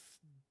difference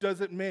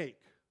does it make?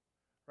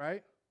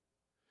 Right?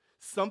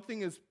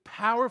 Something as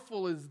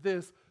powerful as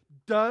this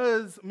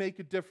does make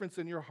a difference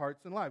in your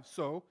hearts and lives.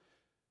 So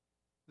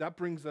that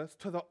brings us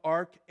to the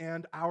ark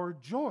and our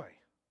joy.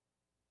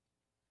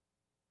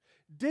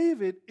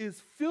 David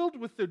is filled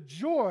with the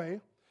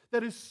joy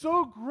that is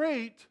so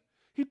great,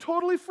 he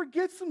totally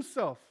forgets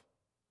himself.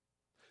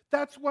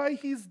 That's why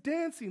he's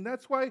dancing.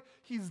 That's why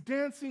he's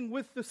dancing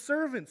with the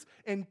servants.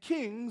 And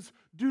kings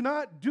do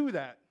not do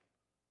that.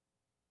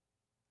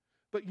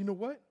 But you know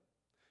what?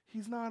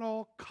 He's not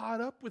all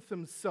caught up with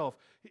himself.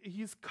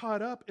 He's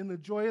caught up in the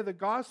joy of the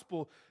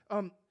gospel.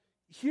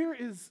 Here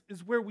is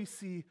where we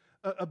see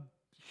a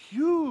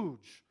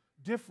huge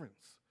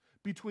difference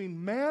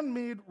between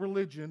man-made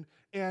religion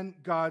and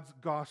God's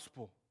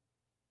gospel.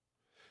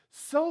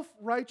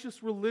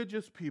 Self-righteous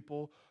religious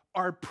people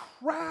are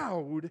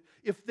proud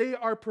if they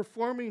are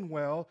performing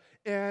well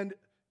and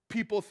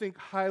people think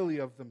highly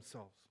of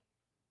themselves.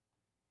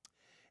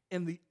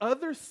 And the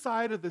other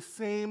side of the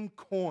same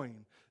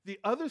coin, the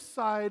other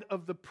side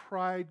of the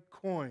pride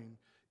coin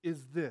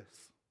is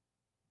this: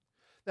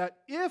 that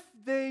if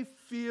they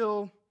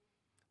feel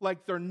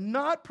like they're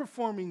not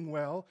performing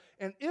well,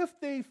 and if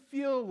they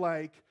feel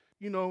like,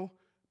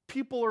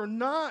 people are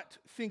not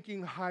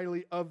thinking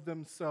highly of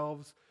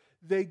themselves,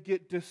 they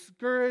get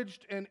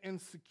discouraged and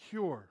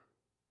insecure.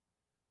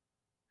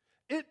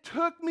 It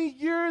took me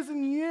years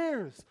and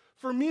years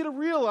for me to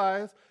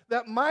realize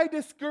that my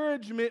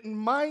discouragement and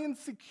my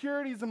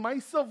insecurities and my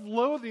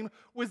self-loathing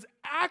was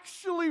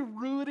actually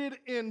rooted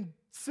in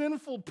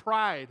sinful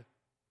pride.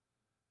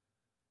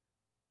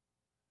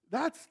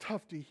 That's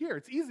tough to hear.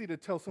 It's easy to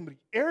tell somebody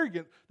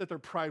arrogant that they're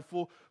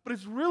prideful, but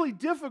it's really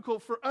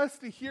difficult for us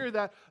to hear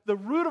that the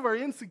root of our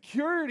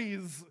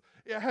insecurities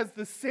has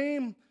the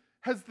same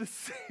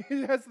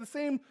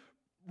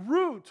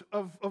root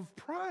of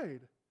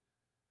pride.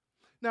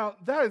 Now,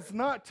 that is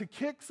not to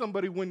kick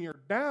somebody when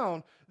you're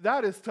down.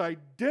 That is to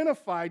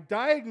identify,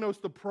 diagnose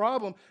the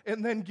problem,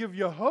 and then give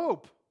you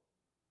hope.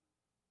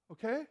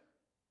 Okay?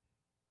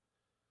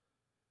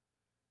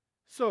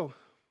 So,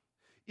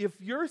 if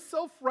you're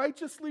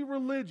self-righteously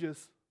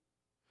religious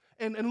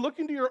and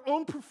looking to your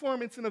own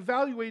performance and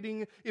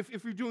evaluating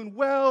if you're doing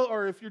well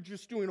or if you're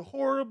just doing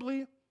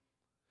horribly,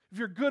 if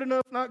you're good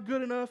enough, not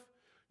good enough,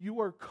 you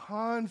are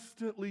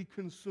constantly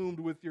consumed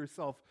with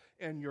yourself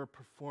and your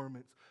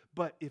performance.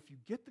 But if you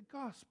get the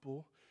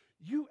gospel,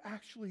 you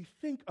actually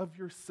think of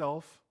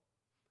yourself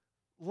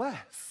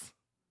less.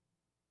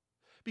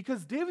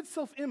 Because David's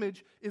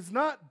self-image is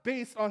not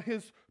based on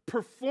his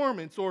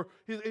performance, or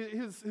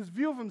his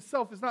view of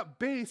himself is not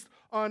based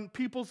on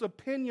people's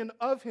opinion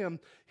of him.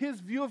 His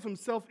view of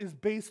himself is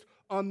based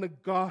on the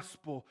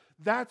gospel.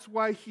 That's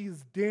why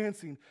he's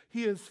dancing.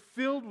 He is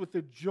filled with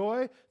a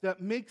joy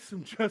that makes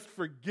him just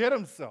forget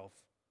himself.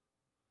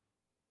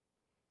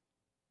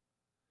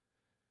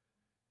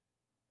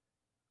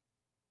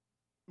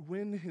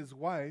 When his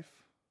wife,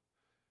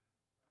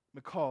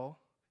 Michal,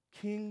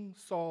 King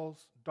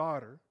Saul's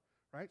daughter,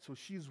 right? So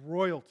she's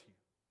royalty.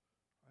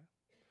 Right?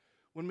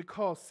 When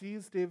Michal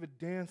sees David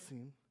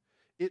dancing,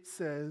 it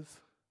says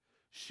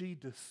she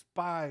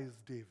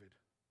despised David.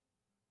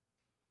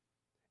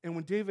 And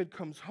when David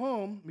comes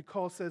home,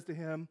 Michal says to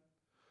him,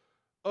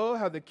 "Oh,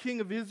 how the king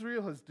of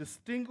Israel has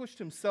distinguished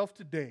himself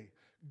today,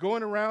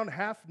 going around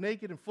half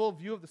naked in full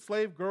view of the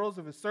slave girls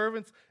of his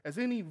servants, as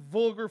any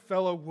vulgar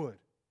fellow would."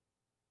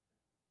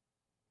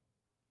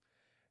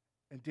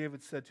 And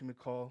David said to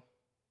Michal,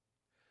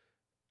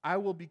 "I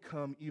will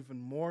become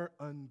even more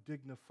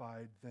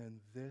undignified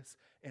than this,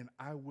 and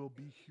I will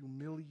be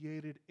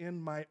humiliated in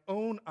my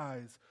own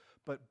eyes.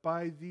 But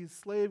by these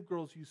slave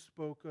girls you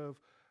spoke of,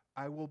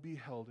 I will be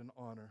held in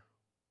honor."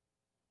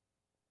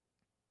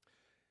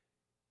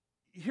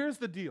 Here's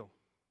the deal.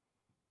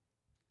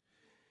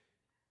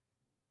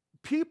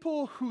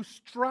 People who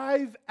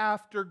strive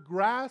after,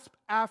 grasp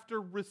after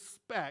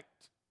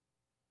respect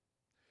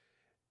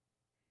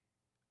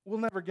will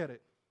never get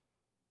it.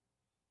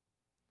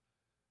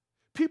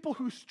 People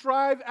who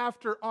strive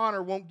after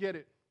honor won't get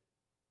it.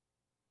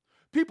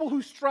 People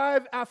who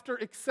strive after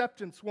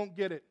acceptance won't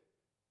get it.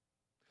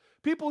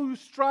 People who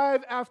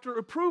strive after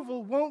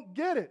approval won't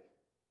get it.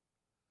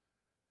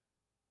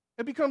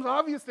 It becomes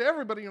obvious to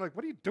everybody. You're like,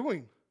 what are you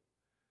doing?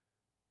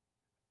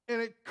 And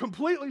it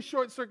completely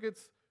short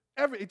circuits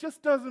everything. It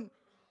just doesn't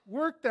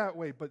work that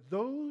way. But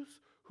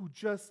those who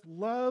just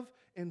love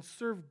and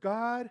serve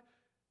God,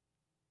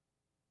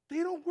 they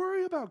don't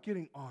worry about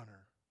getting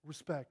honor,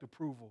 respect,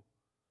 approval.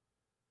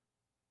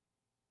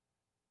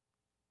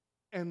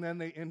 And then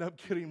they end up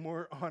getting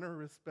more honor,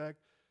 respect,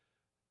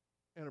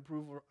 and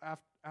approval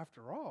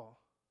after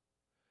all.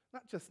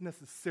 Not just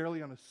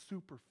necessarily on a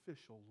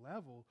superficial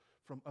level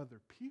from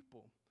other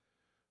people,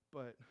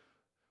 but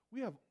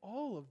we have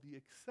all of the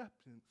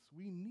acceptance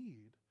we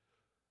need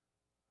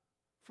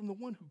from the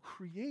one who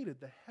created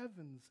the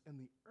heavens and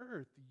the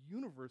earth, the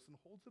universe, and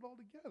holds it all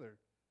together.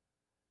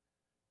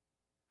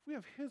 If we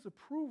have his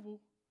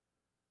approval,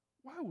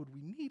 why would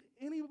we need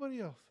anybody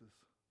else's?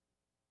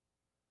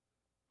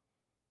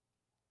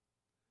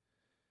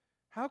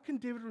 How can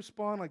David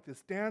respond like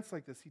this, dance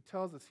like this? He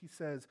tells us, he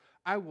says,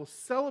 "I will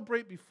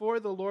celebrate before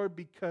the Lord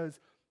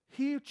because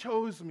he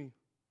chose me."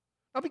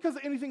 Not because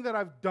of anything that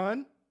I've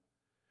done,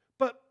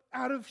 but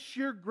out of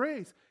sheer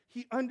grace.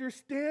 He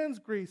understands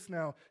grace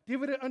now.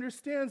 David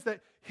understands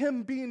that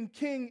him being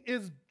king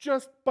is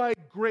just by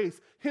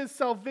grace. His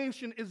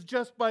salvation is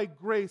just by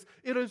grace.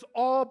 It is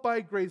all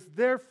by grace.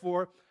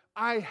 Therefore,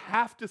 I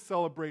have to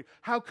celebrate.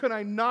 How could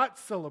I not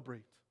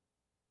celebrate?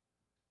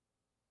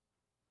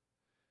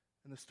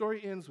 And the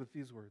story ends with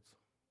these words.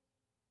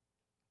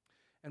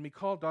 "And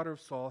Michal, daughter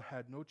of Saul,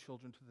 had no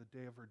children to the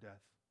day of her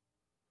death."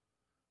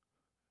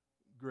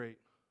 Great.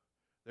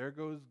 There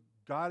goes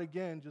God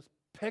again, just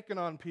picking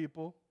on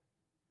people.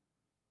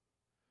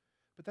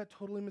 But that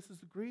totally misses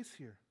the grace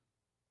here.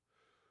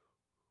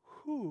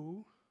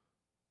 Who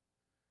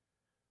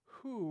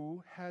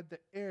had the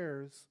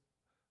heirs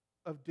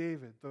of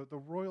David, the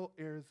royal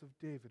heirs of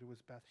David? It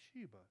was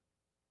Bathsheba.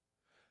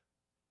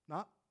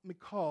 Not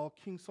Michal,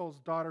 King Saul's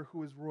daughter,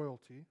 who is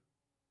royalty,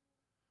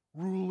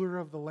 ruler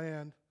of the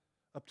land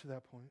up to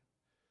that point.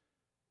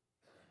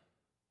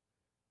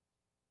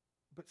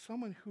 But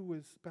someone who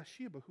was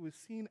Bathsheba, who was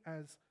seen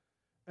as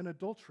an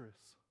adulteress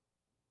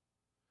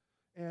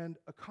and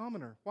a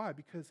commoner. Why?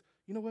 Because,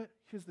 you know what?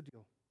 Here's the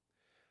deal.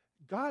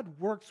 God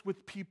works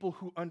with people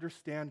who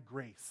understand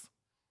grace.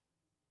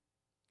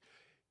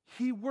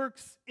 He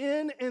works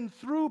in and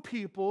through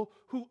people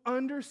who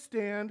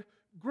understand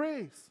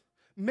grace.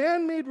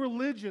 Man-made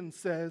religion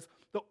says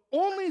the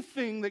only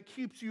thing that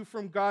keeps you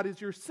from God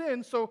is your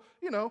sin, so,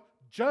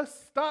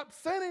 just stop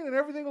sinning and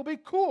everything will be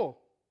cool.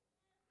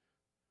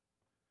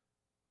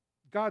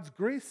 God's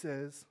grace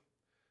says,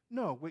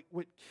 no,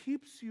 what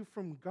keeps you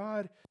from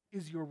God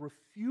is your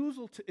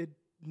refusal to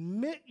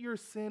admit your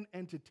sin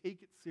and to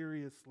take it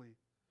seriously.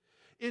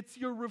 It's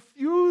your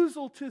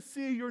refusal to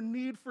see your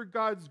need for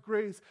God's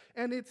grace,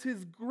 and it's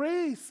His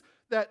grace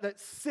that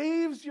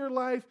saves your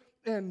life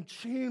and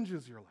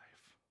changes your life.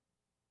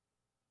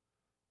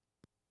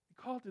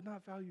 Michal did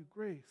not value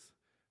grace.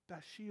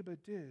 Bathsheba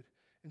did.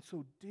 And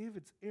so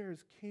David's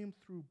heirs came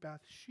through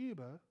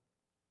Bathsheba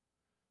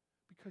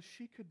because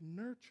she could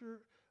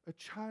nurture a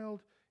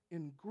child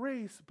in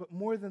grace, but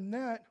more than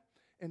that,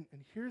 and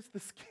here's the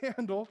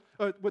scandal,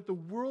 what the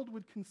world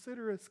would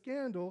consider a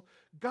scandal,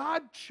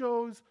 God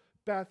chose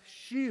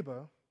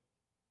Bathsheba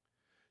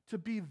to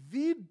be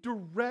the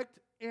direct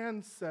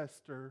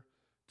ancestor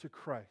to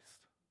Christ.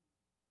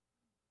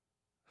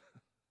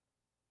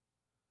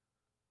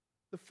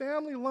 The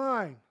family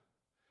line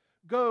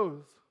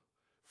goes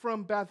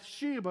from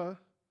Bathsheba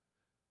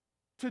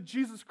to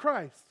Jesus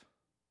Christ.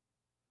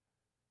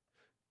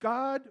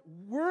 God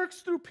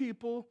works through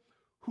people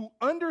who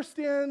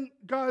understand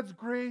God's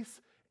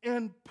grace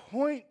and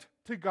point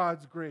to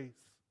God's grace.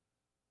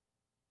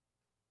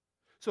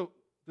 So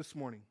this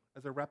morning,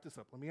 as I wrap this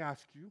up, let me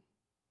ask you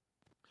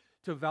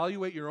to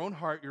evaluate your own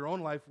heart, your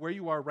own life, where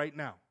you are right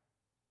now.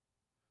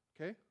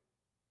 Okay?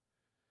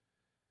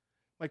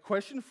 My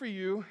question for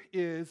you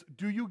is,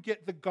 do you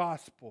get the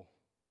gospel?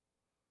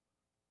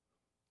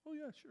 Oh,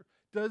 yeah, sure.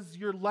 Does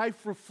your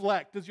life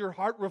reflect, does your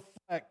heart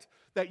reflect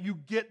that you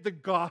get the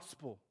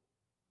gospel?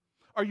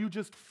 Are you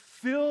just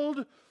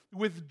filled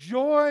with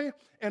joy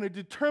and a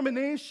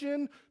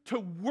determination to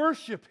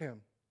worship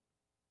Him?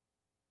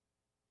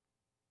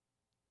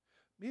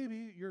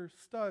 Maybe you're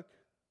stuck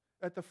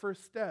at the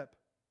first step.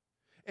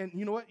 And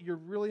you know what? You're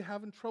really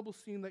having trouble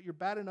seeing that you're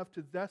bad enough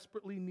to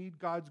desperately need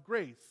God's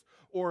grace.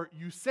 Or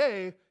you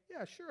say,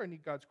 yeah, sure, I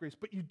need God's grace,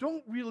 but you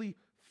don't really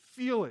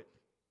feel it.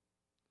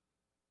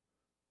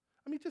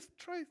 I mean, just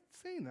try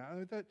saying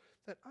that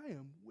I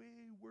am way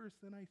worse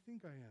than I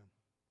think I am.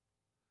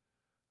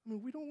 I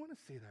mean, we don't want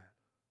to say that.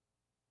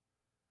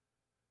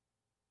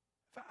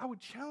 In fact, I would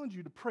challenge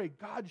you to pray,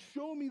 God,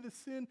 show me the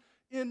sin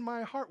in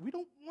my heart. We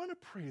don't want to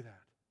pray that.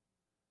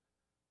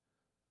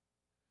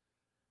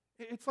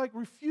 It's like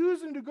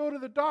refusing to go to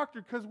the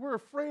doctor because we're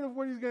afraid of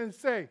what he's going to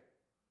say,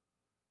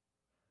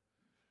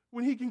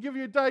 when he can give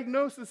you a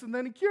diagnosis and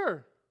then a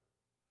cure.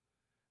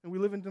 And we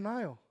live in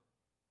denial.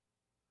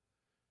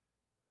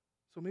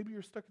 So maybe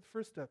you're stuck at the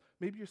first step.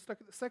 Maybe you're stuck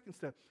at the second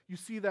step. You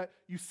see that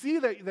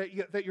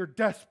you're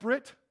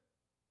desperate,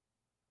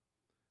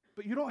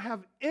 but you don't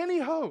have any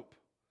hope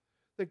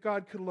that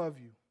God could love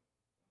you.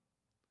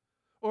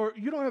 Or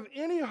you don't have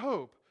any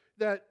hope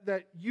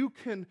that you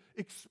can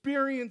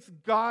experience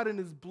God and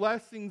His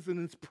blessings and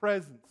His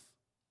presence.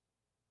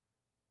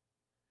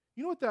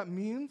 You know what that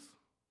means?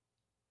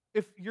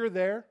 If you're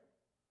there,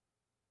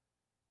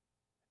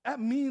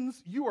 that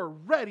means you are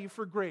ready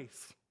for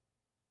grace.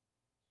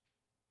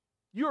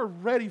 You are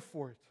ready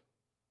for it.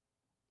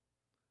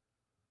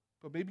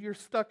 But maybe you're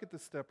stuck at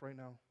this step right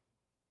now.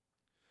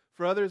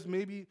 For others,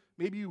 maybe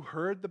you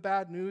heard the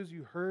bad news,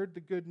 you heard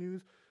the good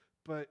news,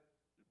 but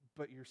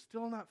you're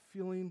still not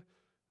feeling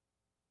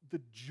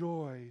the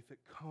joy that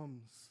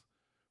comes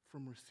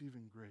from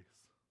receiving grace.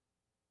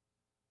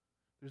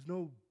 There's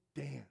no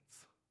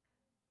dance.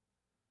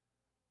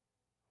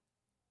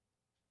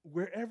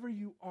 Wherever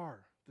you are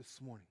this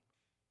morning,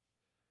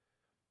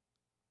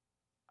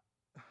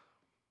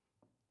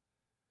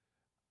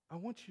 I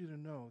want you to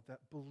know that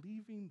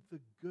believing the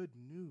good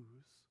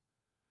news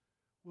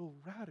will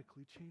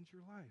radically change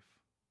your life.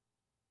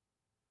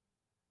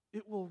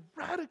 It will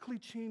radically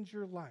change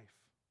your life.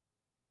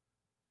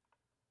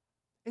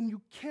 And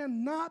you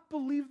cannot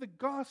believe the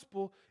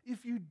gospel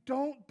if you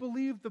don't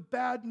believe the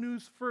bad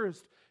news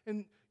first.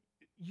 And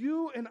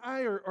you and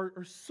I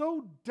are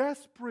so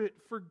desperate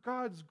for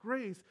God's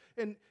grace,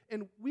 and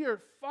we are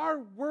far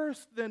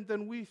worse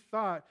than we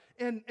thought.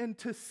 And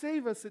to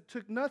save us, it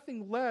took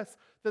nothing less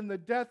than the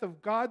death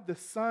of God the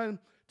Son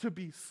to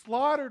be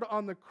slaughtered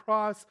on the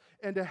cross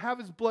and to have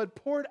His blood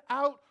poured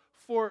out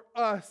for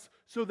us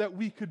so that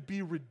we could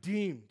be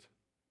redeemed.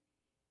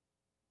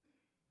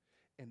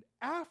 And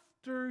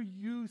after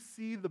you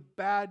see the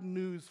bad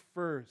news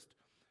first,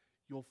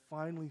 you'll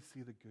finally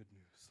see the good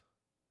news.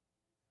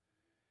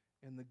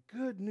 And the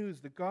good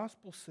news, the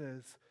gospel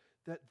says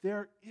that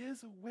there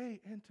is a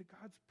way into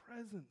God's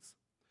presence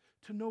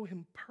to know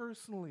him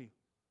personally,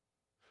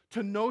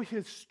 to know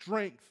his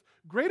strength,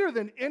 greater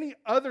than any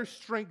other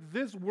strength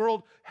this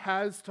world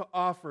has to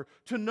offer,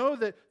 to know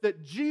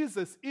that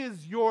Jesus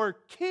is your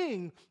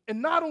king,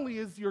 and not only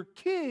is your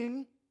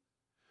king,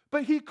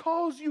 but he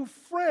calls you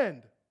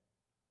friend.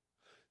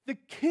 The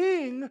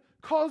king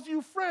calls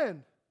you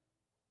friend.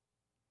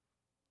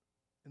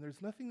 And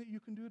there's nothing that you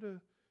can do to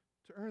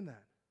earn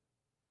that.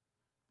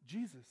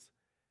 Jesus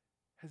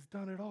has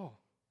done it all.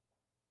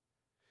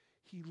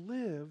 He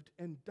lived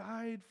and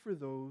died for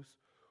those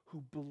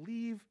who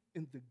believe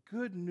in the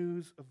good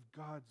news of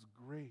God's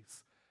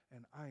grace.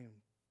 And I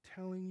am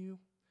telling you,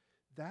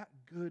 that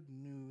good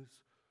news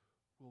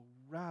will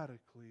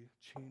radically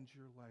change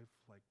your life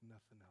like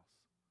nothing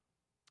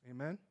else.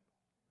 Amen?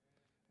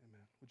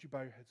 Amen. Would you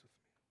bow your heads with me?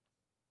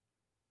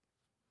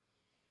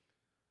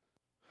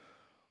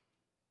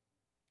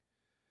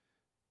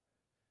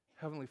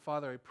 Heavenly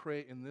Father, I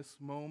pray in this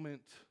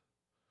moment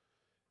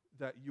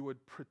that you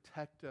would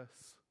protect us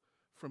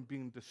from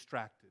being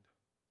distracted.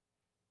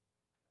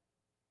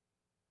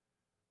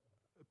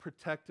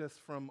 Protect us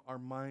from our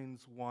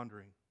minds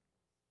wandering.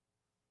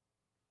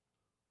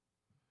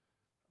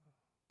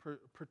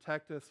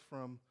 Protect us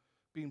from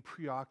being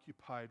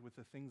preoccupied with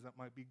the things that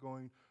might be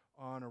going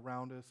on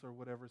around us or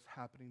whatever's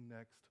happening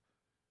next.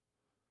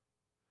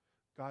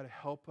 God,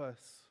 help us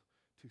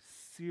to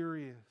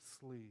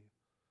seriously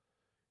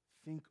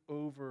think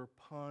over,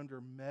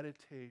 ponder,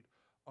 meditate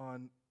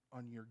on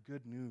your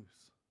good news.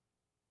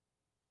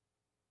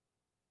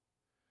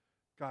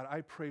 God,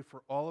 I pray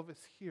for all of us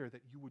here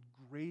that you would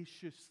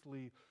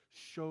graciously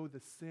show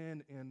the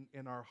sin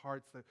in our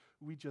hearts that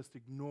we just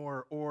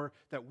ignore or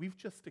that we've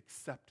just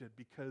accepted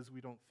because we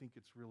don't think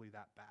it's really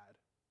that bad.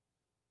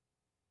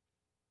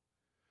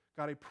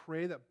 God, I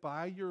pray that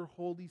by your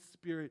Holy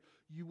Spirit,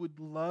 you would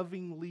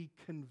lovingly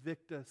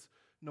convict us,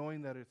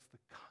 knowing that it's the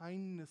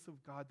kindness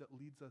of God that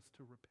leads us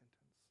to repentance.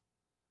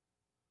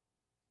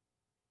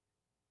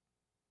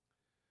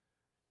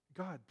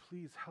 God,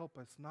 please help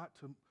us not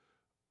to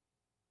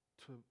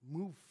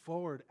move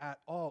forward at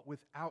all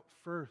without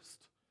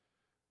first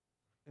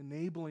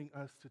enabling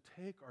us to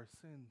take our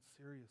sins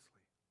seriously.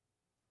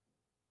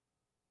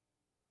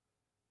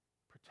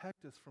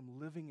 Protect us from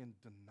living in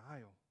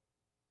denial.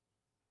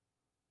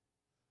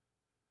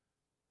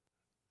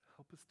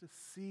 Help us to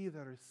see that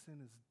our sin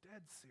is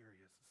dead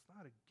serious. It's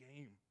not a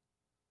game.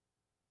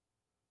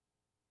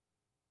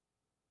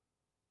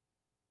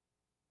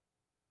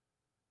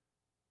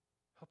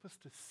 Help us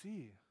to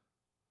see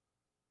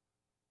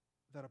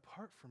that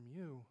apart from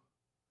you,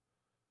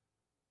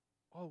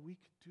 all we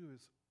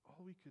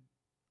could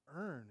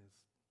earn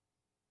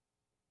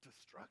is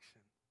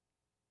destruction.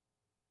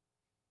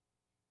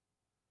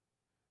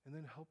 And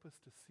then help us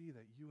to see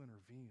that you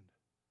intervened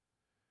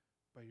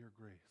by your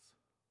grace.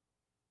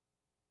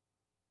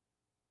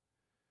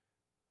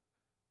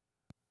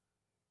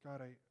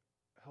 God,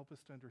 help us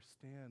to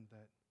understand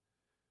that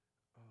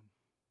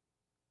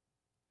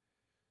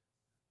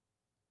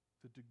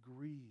the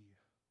degree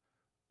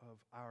of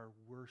our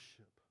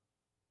worship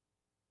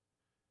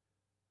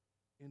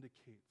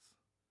indicates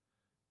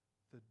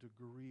the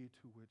degree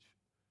to which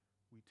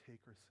we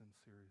take our sin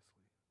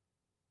seriously.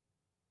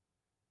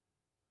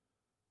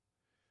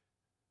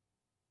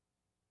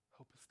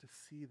 Help us to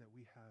see that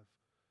we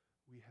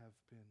have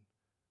been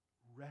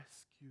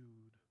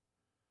rescued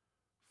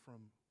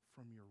from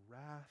your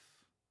wrath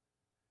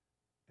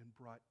and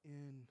brought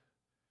in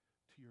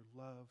to your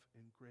love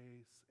and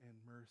grace and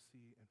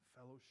mercy and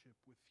fellowship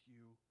with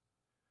you.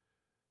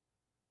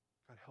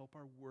 God, help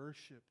our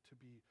worship to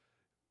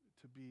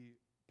be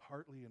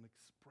partly an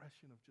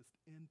expression of just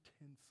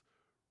intense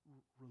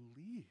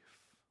relief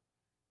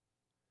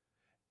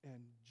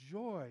and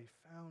joy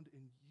found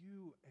in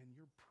you and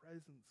your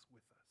presence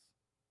with us.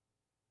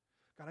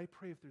 God, I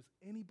pray if there's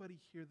anybody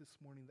here this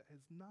morning that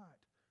has not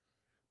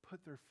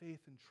put their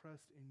faith and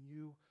trust in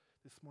you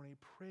this morning, I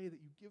pray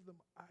that you give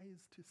them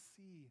eyes to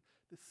see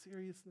the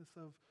seriousness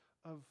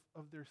of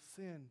their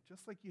sin,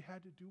 just like you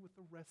had to do with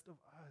the rest of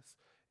us.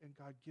 And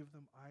God, give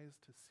them eyes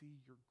to see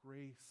your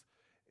grace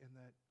and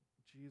that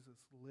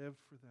Jesus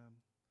lived for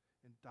them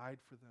and died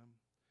for them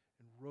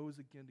and rose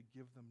again to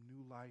give them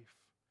new life,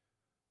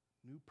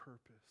 new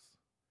purpose,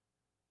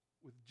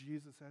 with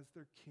Jesus as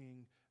their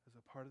king, as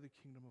a part of the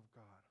kingdom of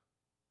God.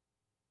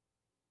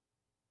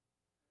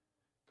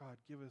 God,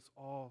 give us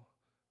all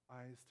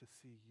eyes to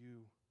see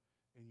you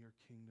in your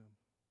kingdom.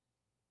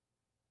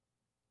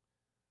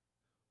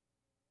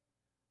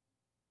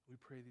 We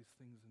pray these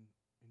things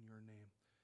in your name.